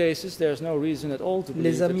most cases, there is no reason at all to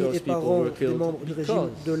believe that those people were killed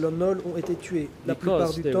because they were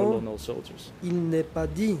Lon Nol soldiers.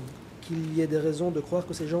 Qu'il y ait des raisons de croire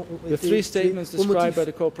que ces gens ont été tués au motif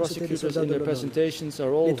que c'était des soldats de l'ONU.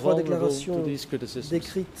 Les trois déclarations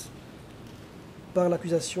décrites par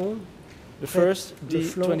l'accusation, the first,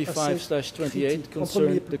 D25/28,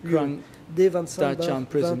 concerned the Krang Tachan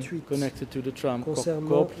prison connected to the Tram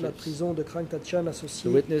concernant la prison de Krang Tachan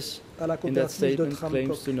associée à la coopérative de Tram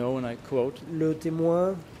Kok. Le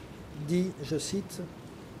témoin dit, je cite,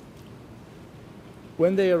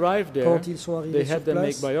 when they arrived there, quand ils sont arrivés sur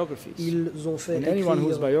place, ils ont fait écrire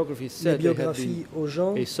des biographies aux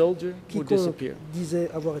gens. Quiconque disait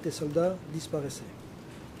avoir été soldat disparaissait.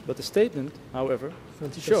 But the statement, however,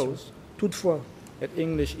 shows toutefois, à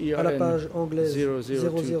la page anglaise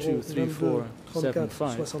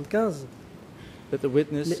 00223475, les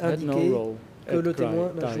indiquait que le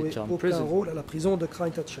témoin n'a joué aucun rôle à la prison de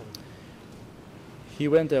Krang Tachan. He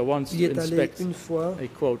went there once to inspect une fois a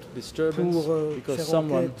quote disturbance because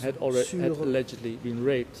someone had allegedly been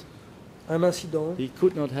raped. Un incident he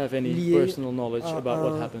could not have any personal knowledge about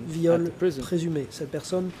what happened viol at the prison. Présumé. Cette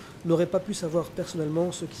personne n'aurait pas pu savoir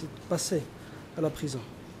personnellement ce qui s'est passé à la prison.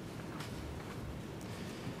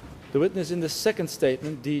 The witness in the second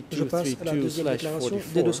statement,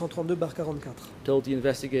 D232/44, told the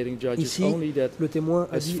investigating judges Ici, only that, le témoin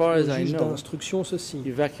a as dit far au as I juge know, d'instruction ceci,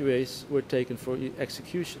 evacuees were taken for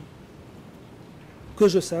execution. Que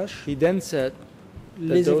je sache, he then said that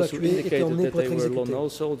les those who évacués étaient indicated emmenés that pour they être were Lon exécutés. Nol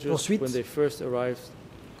soldiers Ensuite, when they first arrived,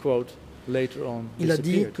 quote, later on il a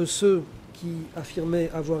dit disappeared. que ceux qui affirmaient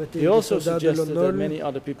avoir été des soldats de Lon Nol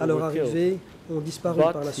à leur arrivée ont disparu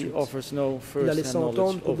par la suite. Il a laissé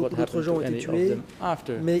entendre que beaucoup d'autres gens ont été tués,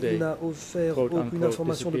 mais il n'a offert aucune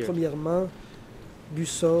information de première main du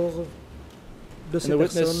sort de ces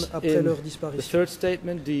personnes après leur disparition. Je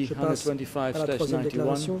passe à la troisième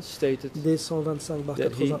déclaration,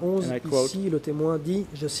 D125/91. Ici, le témoin dit,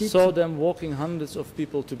 je cite, «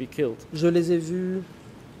 Je les ai vus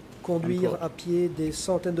conduire à pied des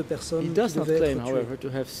centaines de personnes qui devaient être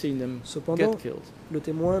tuées. » Cependant, le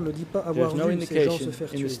témoin ne dit pas avoir vu ces gens se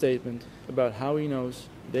faire tuer.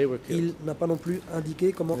 Il n'a pas non plus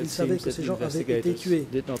indiqué comment il savait que ces gens avaient été tués.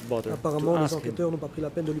 Apparemment, les enquêteurs n'ont pas pris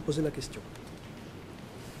la peine de lui poser la question.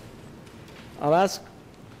 I'll ask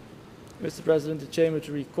Mr. President the Chamber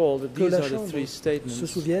to recall that these are the three statements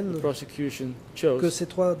the prosecution chose que ces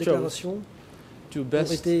trois déclarations to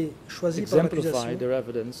best exemplify their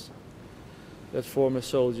evidence that former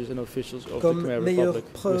soldiers and officials of the Khmer Republic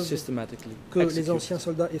were systematically que les anciens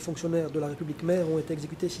soldats et fonctionnaires de la République Khmer ont été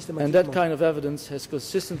exécutés systématiquement. And that kind of evidence has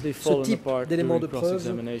consistently fallen apart d'éléments during de preuve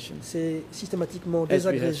cross-examination, systématiquement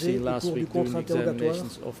désagrégé au cours du contre-interrogatoire,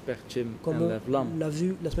 comme on l'a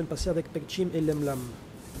vu la semaine passée avec Pek Chim et Lem Lam.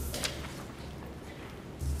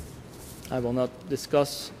 I will not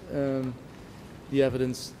discuss the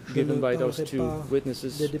evidence given by those two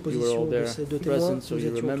witnesses. You were all there present, so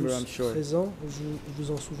you remember, I'm sure.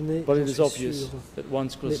 But it is obvious that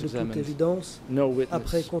once cross-examined, no witness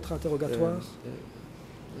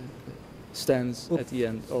stands at the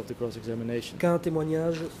end of the cross-examination. Qu'un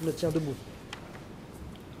témoignage ne tient debout.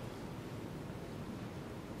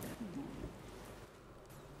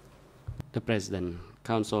 The President.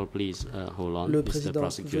 Counsel, please hold on. Le Mr. Président,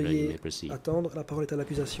 Prosecutor, you may veuillez proceed. attendre. La parole est à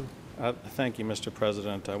l'accusation. Thank you, Mr.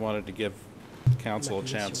 President. I wanted to give counsel a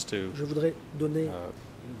chance to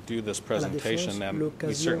do this presentation, and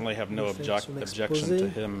we certainly have no objection to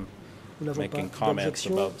him making comments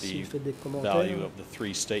about the value of the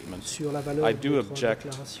three statements. I do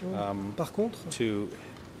object to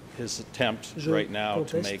his attempt right now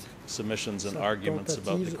to make submissions and arguments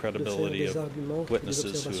about the credibility of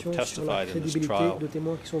witnesses who have testified in this trial.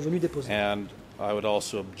 And I would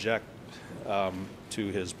also object to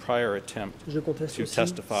his prior attempt to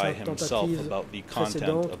testify himself about the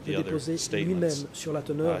content of the other statements.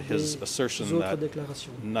 His assertion that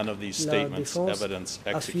none of these statements evidence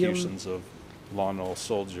executions of Lon Nol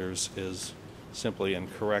soldiers is simply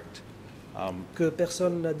incorrect. Que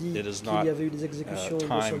personne n'a dit qu'il y avait eu des exécutions de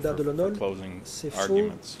soldats de Lon Nol, c'est faux.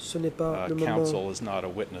 Ce n'est pas le moment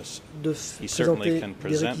de présenter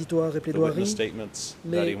des réquisitoires et plaidoiries,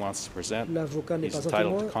 mais l'avocat n'est pas un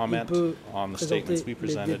témoin. Il peut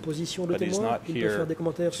présenter les positions de témoins, il peut faire des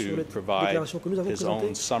commentaires sur les déclarations que nous avons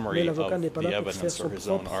présentées, mais l'avocat n'est pas là pour faire son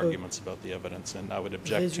propre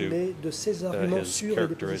résumé de ses arguments sur les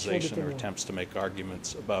dépositions de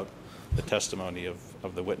témoins. The testimony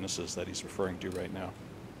of the witnesses that he's referring to right now.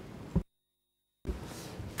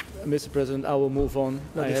 Mr. President, I will move on.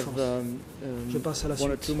 I have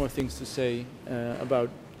one or two more things to say about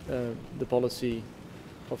the policy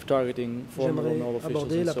of targeting former Lon Nol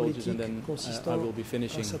officials and soldiers, and then I will be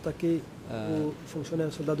finishing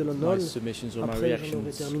my submissions or my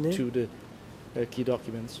reactions to the key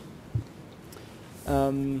documents.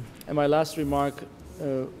 And my last remark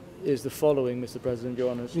is the following, Mr. President,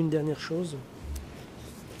 Your Honors. Une dernière chose.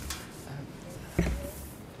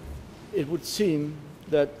 It would seem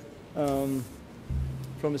that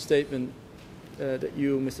from a statement that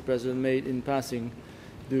you, Mr. President, made in passing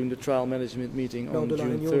during the trial management meeting on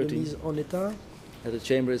June 30, that the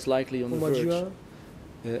Chamber is likely on the verge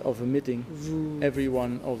of omitting every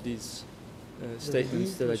one of these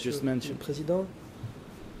statements that I just mentioned.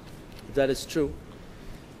 If that is true,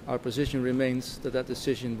 our position remains that that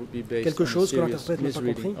decision would be based on a serious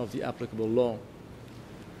misreading of the applicable law.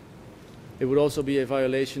 It would also be a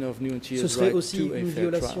violation of Nuonchia's right to a fair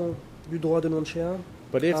trial.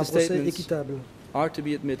 But if the statements are to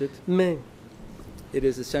be admitted, it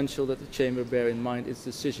is essential that the Chamber bear in mind its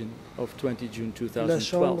decision of 20 June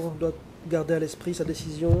 2012.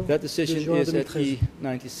 That decision is at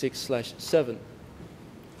E96/7.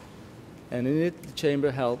 And in it, the Chamber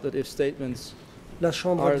held that if statements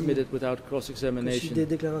are admitted without cross-examination, they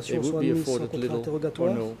would be afforded little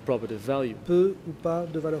or no probative value.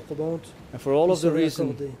 And for all of the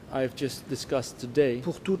reasons I've just discussed today,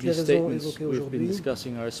 these statements we've been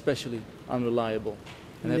discussing are especially unreliable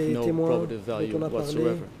and have no probative value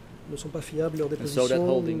whatsoever. And so that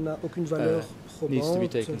holding needs to be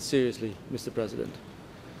taken seriously, Mr. President.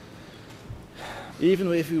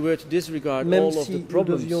 Even if we were to disregard all of the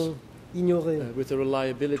problems with the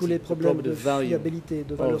reliability, the probative value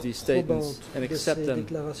of these statements and accept them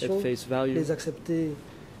at face value,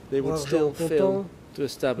 they would still fail to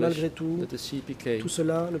establish that the CPK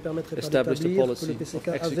established a policy of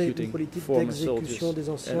executing former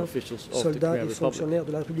soldiers and officials of the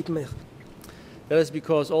Khmer Republic. That is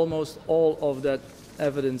because almost all of that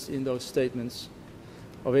evidence in those statements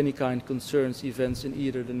of any kind concerns events in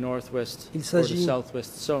either the northwest or the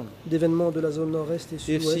southwest zone. D'événements de la zone nord-est et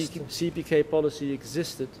sud-ouest. If CPK policy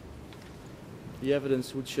existed, the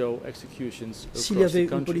evidence would show executions across the country. S'il y avait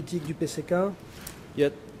une politique du PCK,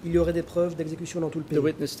 yet il y aurait des preuves d'exécution dans tout le pays. The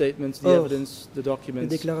witness statements, the evidence, the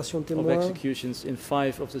documents of executions in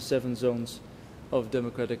 5 of the 7 zones of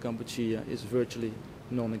democratic Kampuchea is virtually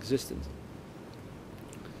non-existent.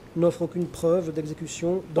 N'offre aucune preuve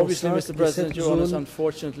d'exécution dans 5 des 7 zones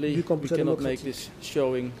du Kampuchea démocratique.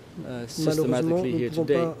 Malheureusement, nous ne pouvons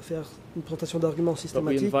pas faire une présentation d'arguments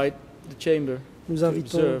systématiques. Nous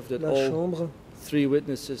invitons la Chambre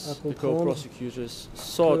à comprendre que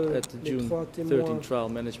les 3 témoins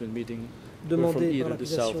demandés par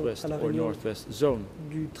l'accusation à la réunion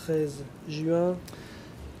du 13 juin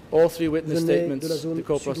all 3 witness statements the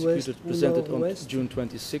co-prosecutors presented on June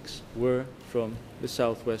 26 were from the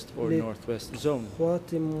southwest or northwest zone.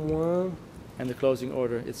 And the closing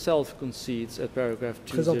order itself concedes at paragraph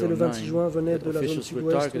 209 that officials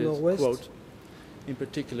were targeted, quote, in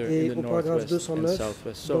particular in the northwest and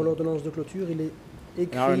southwest zone.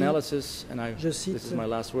 In our analysis, and this is my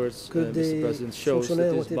last words, Mr. President, shows that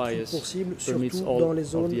this bias permeates all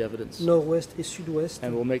of the evidence.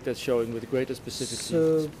 And we'll make that showing with greater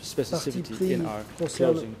specificity in our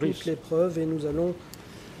closing briefs.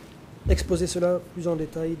 Exposer cela plus en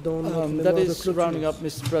détail dans notre mémoire de clôture. Rounding up,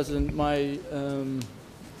 Mr. President, my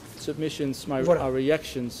submissions, our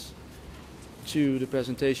reactions to the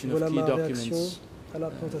presentation of key documents à la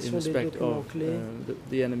présentation in des respect documents of clés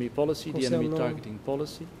the enemy policy, the enemy targeting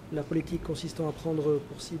policy. La politique consistant à prendre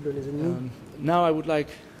pour cible les ennemis. Now I would like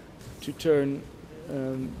to turn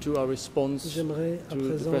to our response to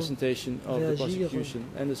the presentation of the prosecution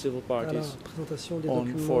and the civil parties on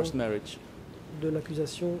forced marriage. De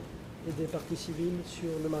l'accusation et des parties civiles sur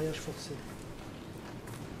le mariage forcé.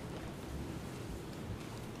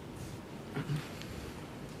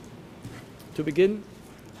 To begin,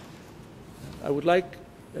 I would like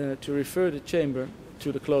to refer the chamber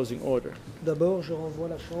to the closing order. D'abord, je renvoie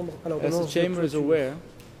la chambre à l'ordonnance de clôture. As the chamber is aware,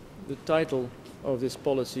 the title of this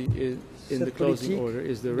policy in the closing order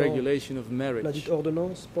is the regulation of marriage. La dite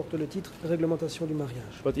ordonnance porte le titre réglementation du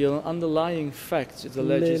mariage. But the underlying facts it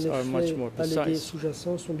alleges are much more precise. Les faits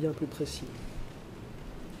sous-jacents sont bien plus précis.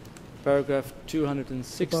 Paragraph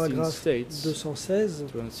 216 states, 216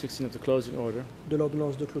 216 of the closing order, de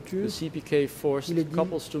l'ordonnance de clôture, the CPK forced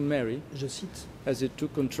couples to marry, je cite, as it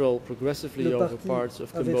took control progressively over parts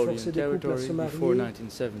of Cambodian territory before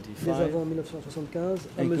 1975,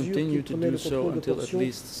 and continued to do so until at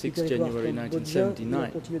least 6 January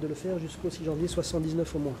 1979. Continué de le faire jusqu'au 6 janvier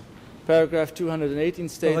 79 au moins. Paragraph 218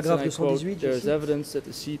 states, and I quote, there is evidence that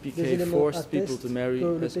the CPK forced people to marry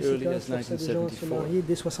as early as 1974.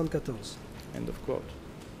 End of quote.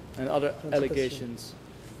 And other allegations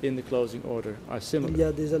in the closing order are similar. Il y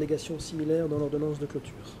a des allégations similaires dans l'ordonnance de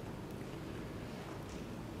clôture.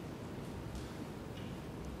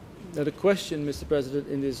 Now the question, Mr. President,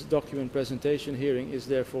 in this document presentation hearing is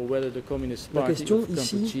therefore whether the Communist Party of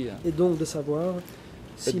Kampuchea est donc de savoir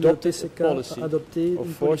si le PCK a adopté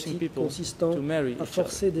une politique consistant à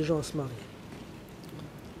forcer des gens à se marier.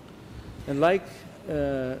 And like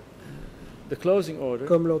the closing order,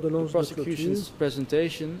 comme l'ordonnance the prosecution's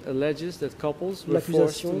presentation alleges that couples were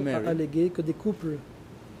forced to l'accusation marry a allégué que des couples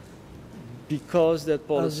because that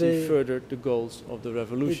policy furthered the goals of the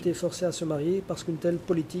revolution. Étaient forcés à se marier parce qu'une telle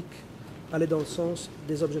politique allait dans le sens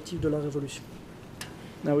des objectifs de la révolution.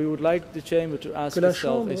 Now we would like the chamber to ask que la itself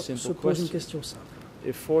Chambre a simple se pose une question. question simple.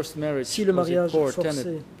 If forced marriage Si le mariage was a core forcé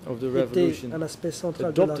tenet of the était revolution un aspect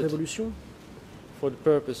central de la révolution, for the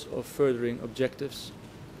purpose of furthering objectives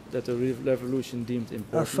that the revolution deemed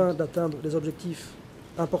important, afin d'atteindre les objectifs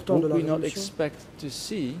importants de la would we not révolution, expect to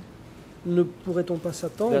see ne pourrait-on pas that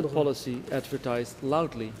s'attendre policy advertised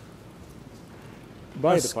loudly by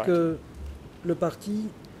à the ce party? que le parti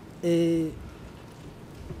ait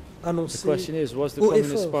The annoncé question is, was the haut et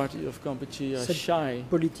Communist fort Party of Kampuchea cette shy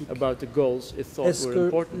politique? about the goals it thought Est-ce were que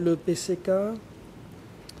important? le PCK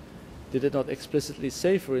Did it not explicitly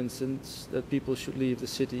say, for instance, that people should leave the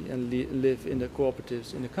city and live in the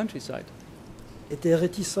cooperatives in the countryside? était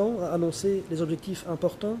réticent à annoncer les objectifs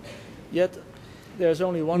importants? Yet, there's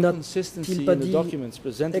only one consistency N'a-t-il pas in the dit documents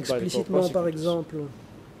presented by the explicitement, par co-prosecutors. exemple,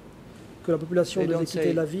 que la population They devait don't quitter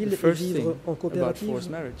say la the ville et first vivre thing en about coopérative? forced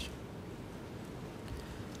marriage.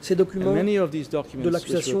 Ces And documents many of these de documents which were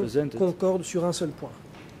l'accusation presented concordent sur un seul point.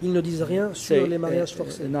 Ils ne disent rien say sur les mariages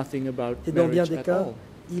forcés. nothing about Et dans bien marriage des at cas, all.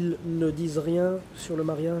 ils ne disent rien sur le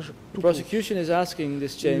mariage The tout court. prosecution is asking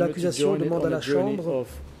this chamber to L'accusation join it demande on à la a journey Chambre of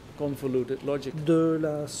convoluted logic. de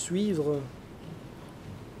la suivre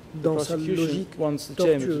dans sa prosecution logique wants the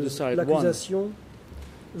chamber to tortueuse. decide, one, L'accusation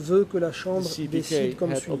veut que la the Chambre CPK décide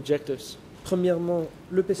comme had suit. objectives Premièrement,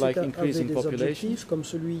 le PCK like avait increasing des population, objectifs comme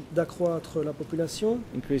celui d'accroître la population,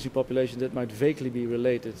 increasing population that might vaguely be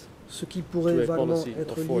related ce qui to pourrait a vaguement policy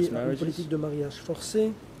être of lié forced à une marriages. politique de mariage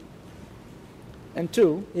forcé. And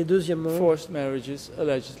two, Et deuxièmement, forced marriages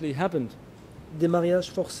allegedly happened. des mariages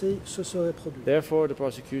forcés se seraient produits. Therefore, the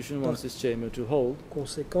prosecution wants this chamber to hold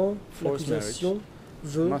Conséquent, Forced l'accusation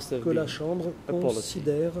veut must have que la been Chambre a policy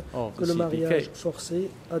considère of que the le mariage CPK. forcé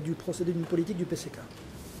a dû procéder d'une politique du PCK.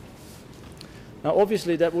 Now,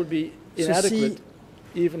 obviously, that would be Ceci inadequate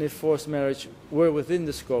even if forced marriage were within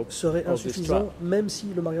the scope serait of this insuffisant trial. même si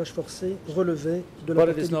le mariage forcé relevait de la But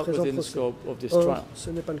it portée is du not présent within the procès. scope of this Or, trial, ce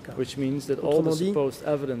n'est pas le cas. which means that all the Autrement dit, supposed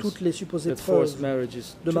evidence toutes les supposées that forced preuves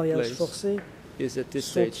marriages de took mariage place forcé is at this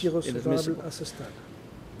sont stage irrecevables inadmissible. à ce stade.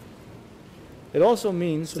 It also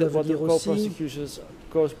means Cela that veut what the dire aussi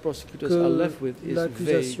co-prosecutors are que left with is vague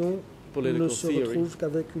l'accusation ne political se theory. retrouve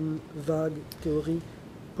qu'avec une vague théorie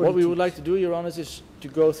What we would politique. like to do, Your Honours, is to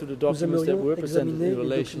go through the Nous documents that aimerions were presented examiner in les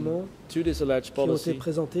relation documents to this alleged qui ont été policy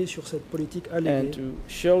présentés sur cette politique and alléguée to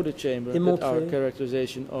show the Chamber et that our montrer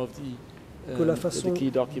characterization of que la the façon key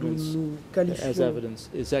dont documents nous as qualifions evidence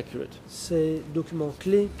is accurate. ces documents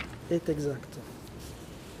clés est exacte.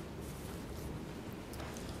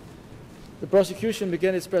 The prosecution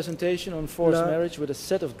began its presentation on forced marriage with a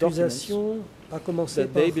set of documents L'accusation a commencé that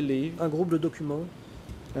par they believe un groupe de documents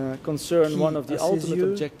concern one of the ultimate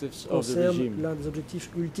objectives of the regime, l'un des objectifs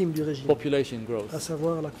ultimes du régime, population growth. À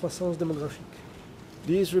savoir la croissance démographique.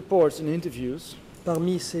 These reports and interviews,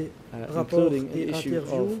 parmi ces rapports et interviews,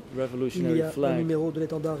 il y a un numéro de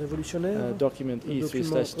l'étendard révolutionnaire, document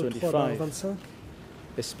E3/25,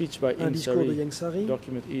 a speech by un discours de Ieng Sary,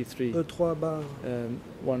 document E3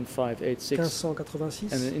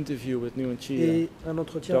 1586, and an interview with Nguyen Chia, et un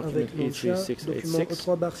entretien avec Nguyen Chia, document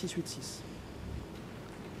E3/686.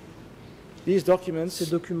 These documents Ces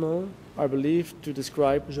documents are believed to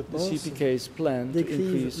describe the CPK's plan to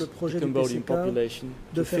increase the Cambodian population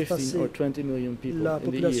to 15 or 20 million people la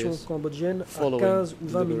population cambodgienne à 15 ou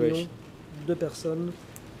 20 millions de personnes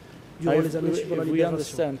durant les années suivant la libération. If we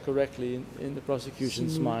understand correctly in the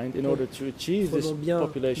prosecution's mind, in order to achieve this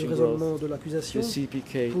population growth, the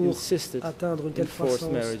CPK insisted in forced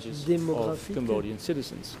marriages of Cambodian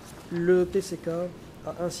citizens. Le PCK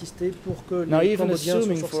a insisté pour que now, les even Cambodiens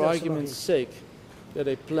assuming soient for argument's sake that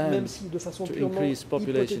a plan même si de façon to increase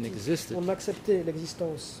population existed, on acceptait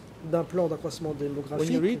l'existence d'un plan d'accroissement démographique,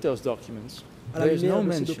 when you read those documents, à la lumière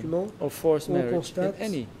de ces documents, on constate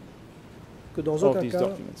que dans aucun cas,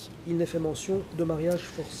 il n'est fait mention de mariage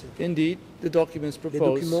forcé. Indeed, the documents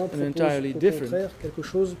propose an entirely different quelque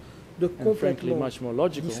chose de complètement much more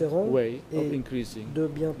logical différent way et of increasing de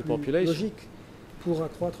bien the plus population, logique pour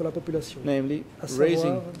accroître la population, namely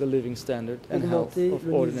raising the living standard and health of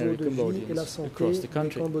ordinary Cambodians across the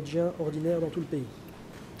country. Des Cambodgiens ordinaires dans tout le pays.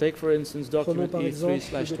 Take for instance document par exemple,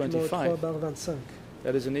 E3/25.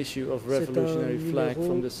 That is an issue of revolutionary flag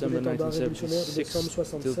from December 1976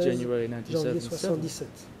 till January 1977.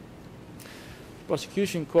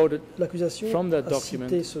 Prosecution quoted from that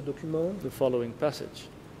document the following passage.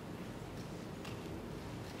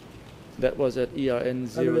 That was at ERN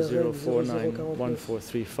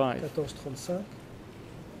 00491435.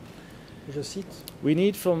 Je cite, we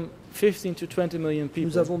need from 15 to 20 million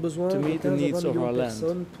people to meet the needs of our land.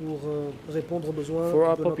 For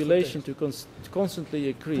our population to constantly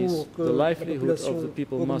increase, the livelihood of the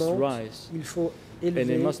people must rise, and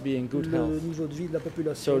they must be in good health.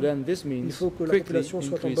 So then this means quickly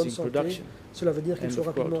increasing production. Cela veut dire qu'il faut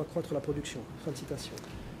rapidement accroître la production. Fin de citation.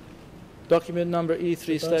 Document number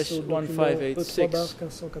E3/1586,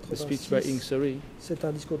 a speech by Ieng Sary, c'est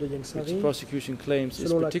un discours de Ieng Sary, which prosecution claims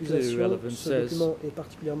is particularly relevant, says est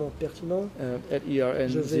particulièrement pertinent, at ERN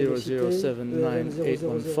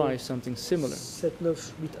 00798815 something similar.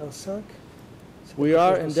 79815. We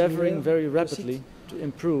are endeavoring very rapidly to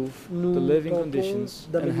improve the living conditions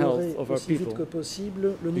and health of our people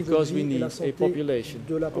because we need a population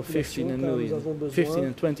of 15 and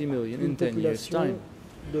 20 million in 10 years' time.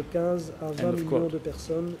 De 15 à 20 millions de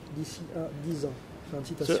personnes d'ici à 10 ans. Fin de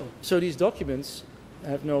citation. So these documents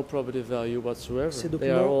have no probative value whatsoever. Ces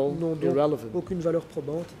They are all n'ont donc irrelevant. Aucune valeur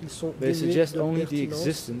probante. Ils sont They dénués suggest de only the pertinence.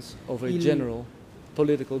 existence of a general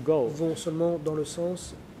political goal. Vont seulement dans le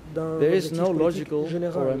sens d'un There is objectif no politique logical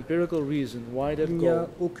général. or empirical reason why that Il n'y a goal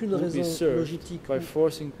aucune would be raison served logique by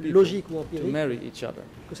forcing people logique ou to empirique marry each other.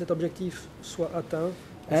 que cet objectif soit atteint en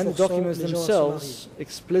And the forçant documents les gens à se themselves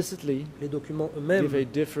explicitly marier. Les documents eux-mêmes give a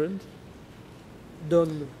different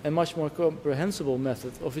donnent and much more comprehensible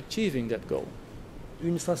method of achieving that goal.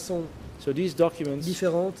 une façon So these documents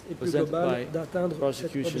différente et plus presented globale by d'atteindre cet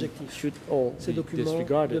prosecution objectif. should all Ces be documents de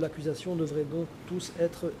disregarded. l'accusation devraient donc tous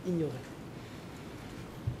être ignorés.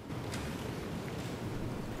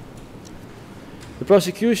 The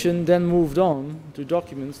prosecution then moved on to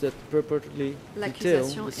documents that purportedly detail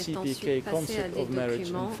L'accusation the est CPK ensuite passée à concept des of marriage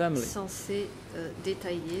documents and family. censés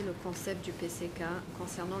détailler le concept du PCK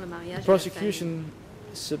concernant le mariage The et la famille. prosecution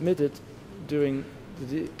submitted during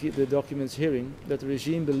the documents hearing that the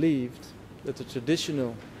regime believed that the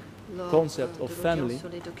traditional Lors concept de of l'audience family sur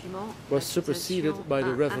les documents, was superseded by the l'accusation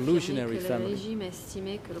a revolutionary affirmé que family, le régime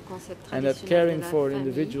estimait que le concept and that traditionnel caring de la for an famille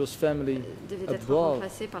individual's family devait être above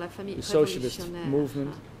remplacé par la famille the socialist révolutionnaire.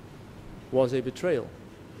 movement was a betrayal.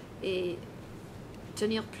 Et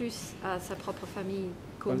tenir plus à sa propre famille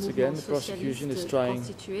qu'au Once mouvement again, the prosecution is socialiste trying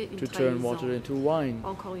constituait une to turn trahison. water into wine.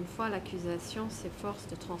 Encore une fois, l'accusation s'efforce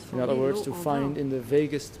de In transformer other l'eau words, to en find vin. in the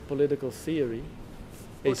vaguest political theory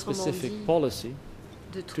a Autrement specific dit, policy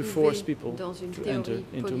de to force trouver people dans une to théorie enter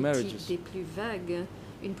into politique marriages. des plus vagues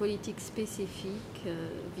une politique spécifique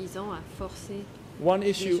visant à forcer One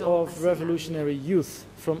issue of Revolutionary Youth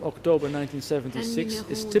from October 1976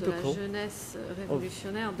 is typical of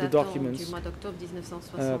the documents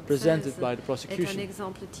presented by the prosecution.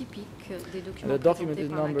 And the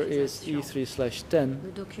document number is E3/10,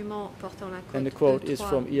 and the quote is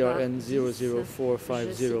from ERN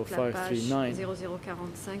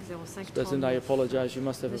 004505339. President, I apologize, you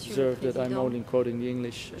must have observed that I'm only quoting the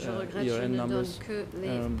English ERN numbers.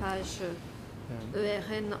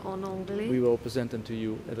 We will present them to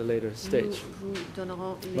you at a later stage.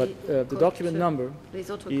 But the document number,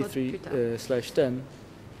 E3/10,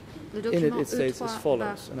 in it states as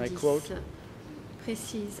follows, and I quote,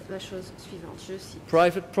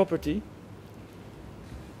 private property,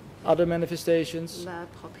 other manifestations,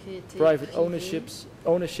 private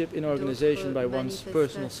ownership in organization by one's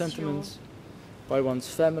personal sentiments, by one's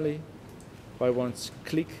family, by one's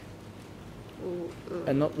clique,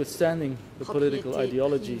 and notwithstanding the political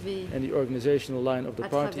ideology and the organizational line of the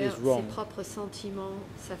party is wrong.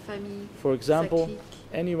 For example,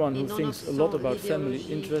 anyone who thinks a lot about family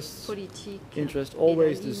interest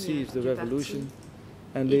always deceives the revolution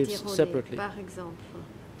and lives separately,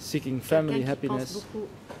 seeking family happiness,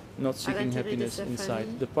 not seeking happiness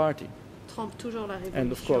inside the party.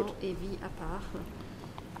 End of quote.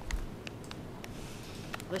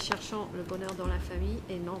 Recherchant le bonheur dans la famille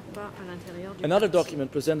et non pas à l'intérieur du Another document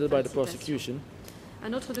presented by the prosecution,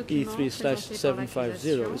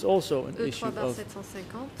 E3/750, is also an issue of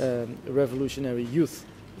revolutionary youth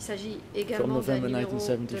from November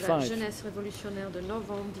 1975.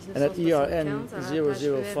 And at ERN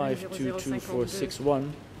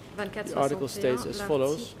 005222461, the article states as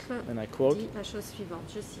follows, and I quote,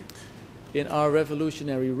 in our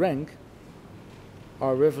revolutionary rank,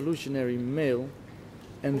 our revolutionary male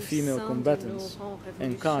and female combatants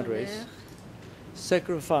and cadres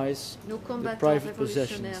sacrifice the private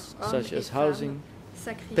possessions such as housing,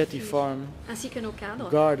 petty farm,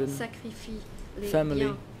 garden,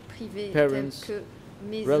 family, parents,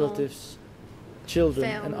 relatives, children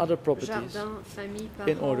and other properties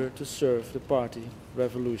in order to serve the party,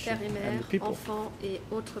 revolution and the people.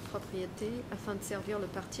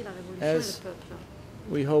 As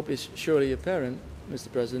we hope is surely apparent,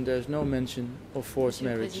 Mr. President, there is no mention of forced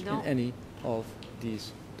marriage in any of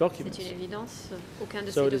these documents.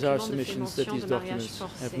 So it is our submissions that these documents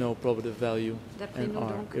have no probative value and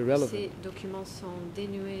are irrelevant.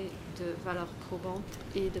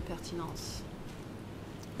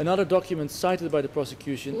 Another document cited by the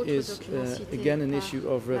prosecution is again an issue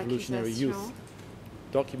of revolutionary youth.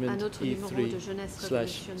 Document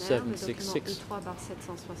E3/766.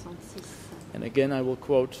 And again I will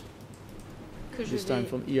quote, this time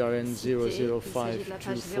from ERN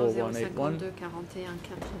 0052481.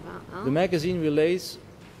 The magazine relays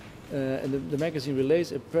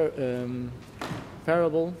a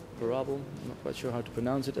parable, I'm not quite sure how to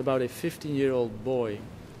pronounce it, about a 15-year-old boy.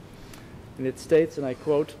 And it states, and I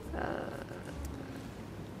quote,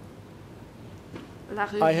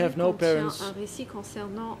 I have no parents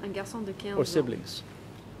or siblings.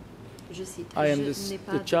 I am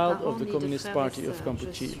the child of the Communist Party of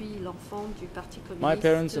Kampuchea. My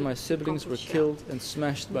parents and my siblings were killed and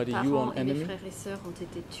smashed by the Yuan enemy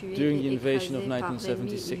during the invasion of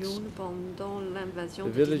 1976. The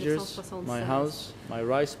villagers, my house, my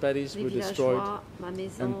rice paddies were destroyed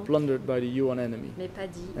and plundered by the Yuan enemy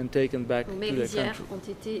and taken back to their country.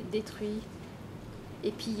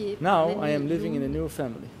 Now I am living in a new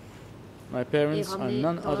family. My parents are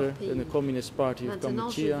none other than the Communist Party of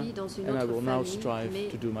Kampuchea, and I will now strive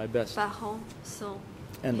to do my best.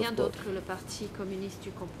 End of quote.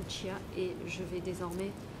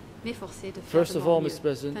 First of all, Mr.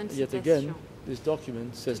 President, yet again, this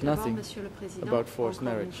document says nothing about forced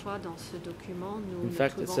marriage. In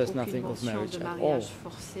fact, it says nothing of marriage at all.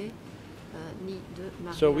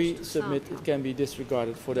 So we submit it can be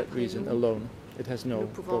disregarded for that reason alone. It has no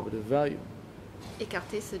probative value.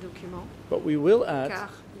 But we will add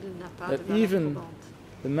that even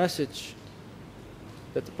the message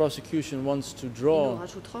that the prosecution wants to draw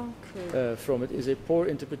from it is a poor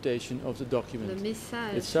interpretation of the document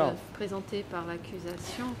itself.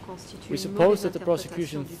 We suppose that the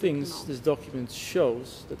prosecution thinks this document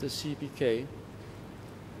shows that the CPK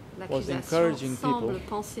was encouraging people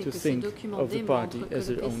to think of the party as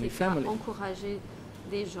their only family.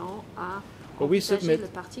 But we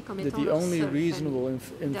submit that the only reasonable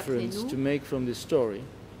inference to make from this story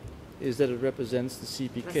is that it represents the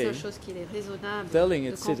CPK telling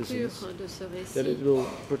its citizens that it will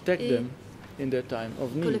protect them in their time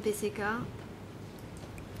of need.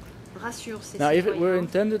 Now, if it were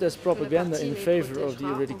intended as propaganda in favor of the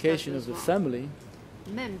eradication of the family,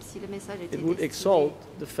 même si le message était it would exalt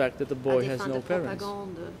the fact that the boy has no parents.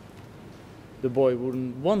 The boy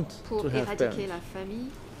wouldn't want to have parents.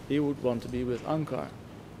 He would want to be with Ankar.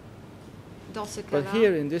 But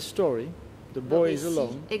here in this story, the boy is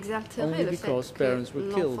alone only because parents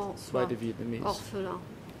were killed by the Vietnamese,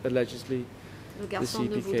 allegedly the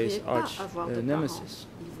CPK's arch nemesis.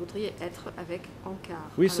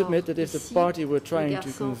 We submit that if the party were trying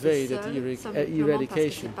to convey that the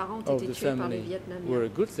eradication of the family were a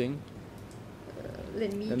good thing,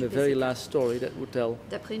 then the very last story that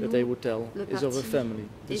they would tell is of a family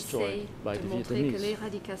destroyed by the Vietnamese.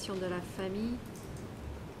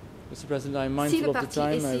 Mr. President, I'm mindful of the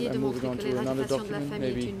time. I'm moving on to another document.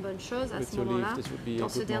 Maybe with your leave, this would be a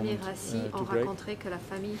good moment to break.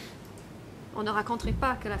 On ne raconterait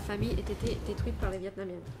pas que la famille ait été détruite par les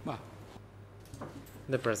Vietnamiens.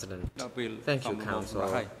 The President. Thank you, Council.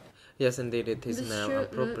 Yes, indeed, it is now an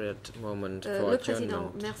appropriate moment for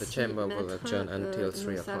adjournment. The Chamber will adjourn until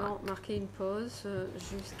 3 o'clock. Nous allons marquer une pause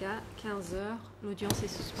jusqu'à 15 heures. L'audience est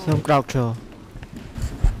suspendue.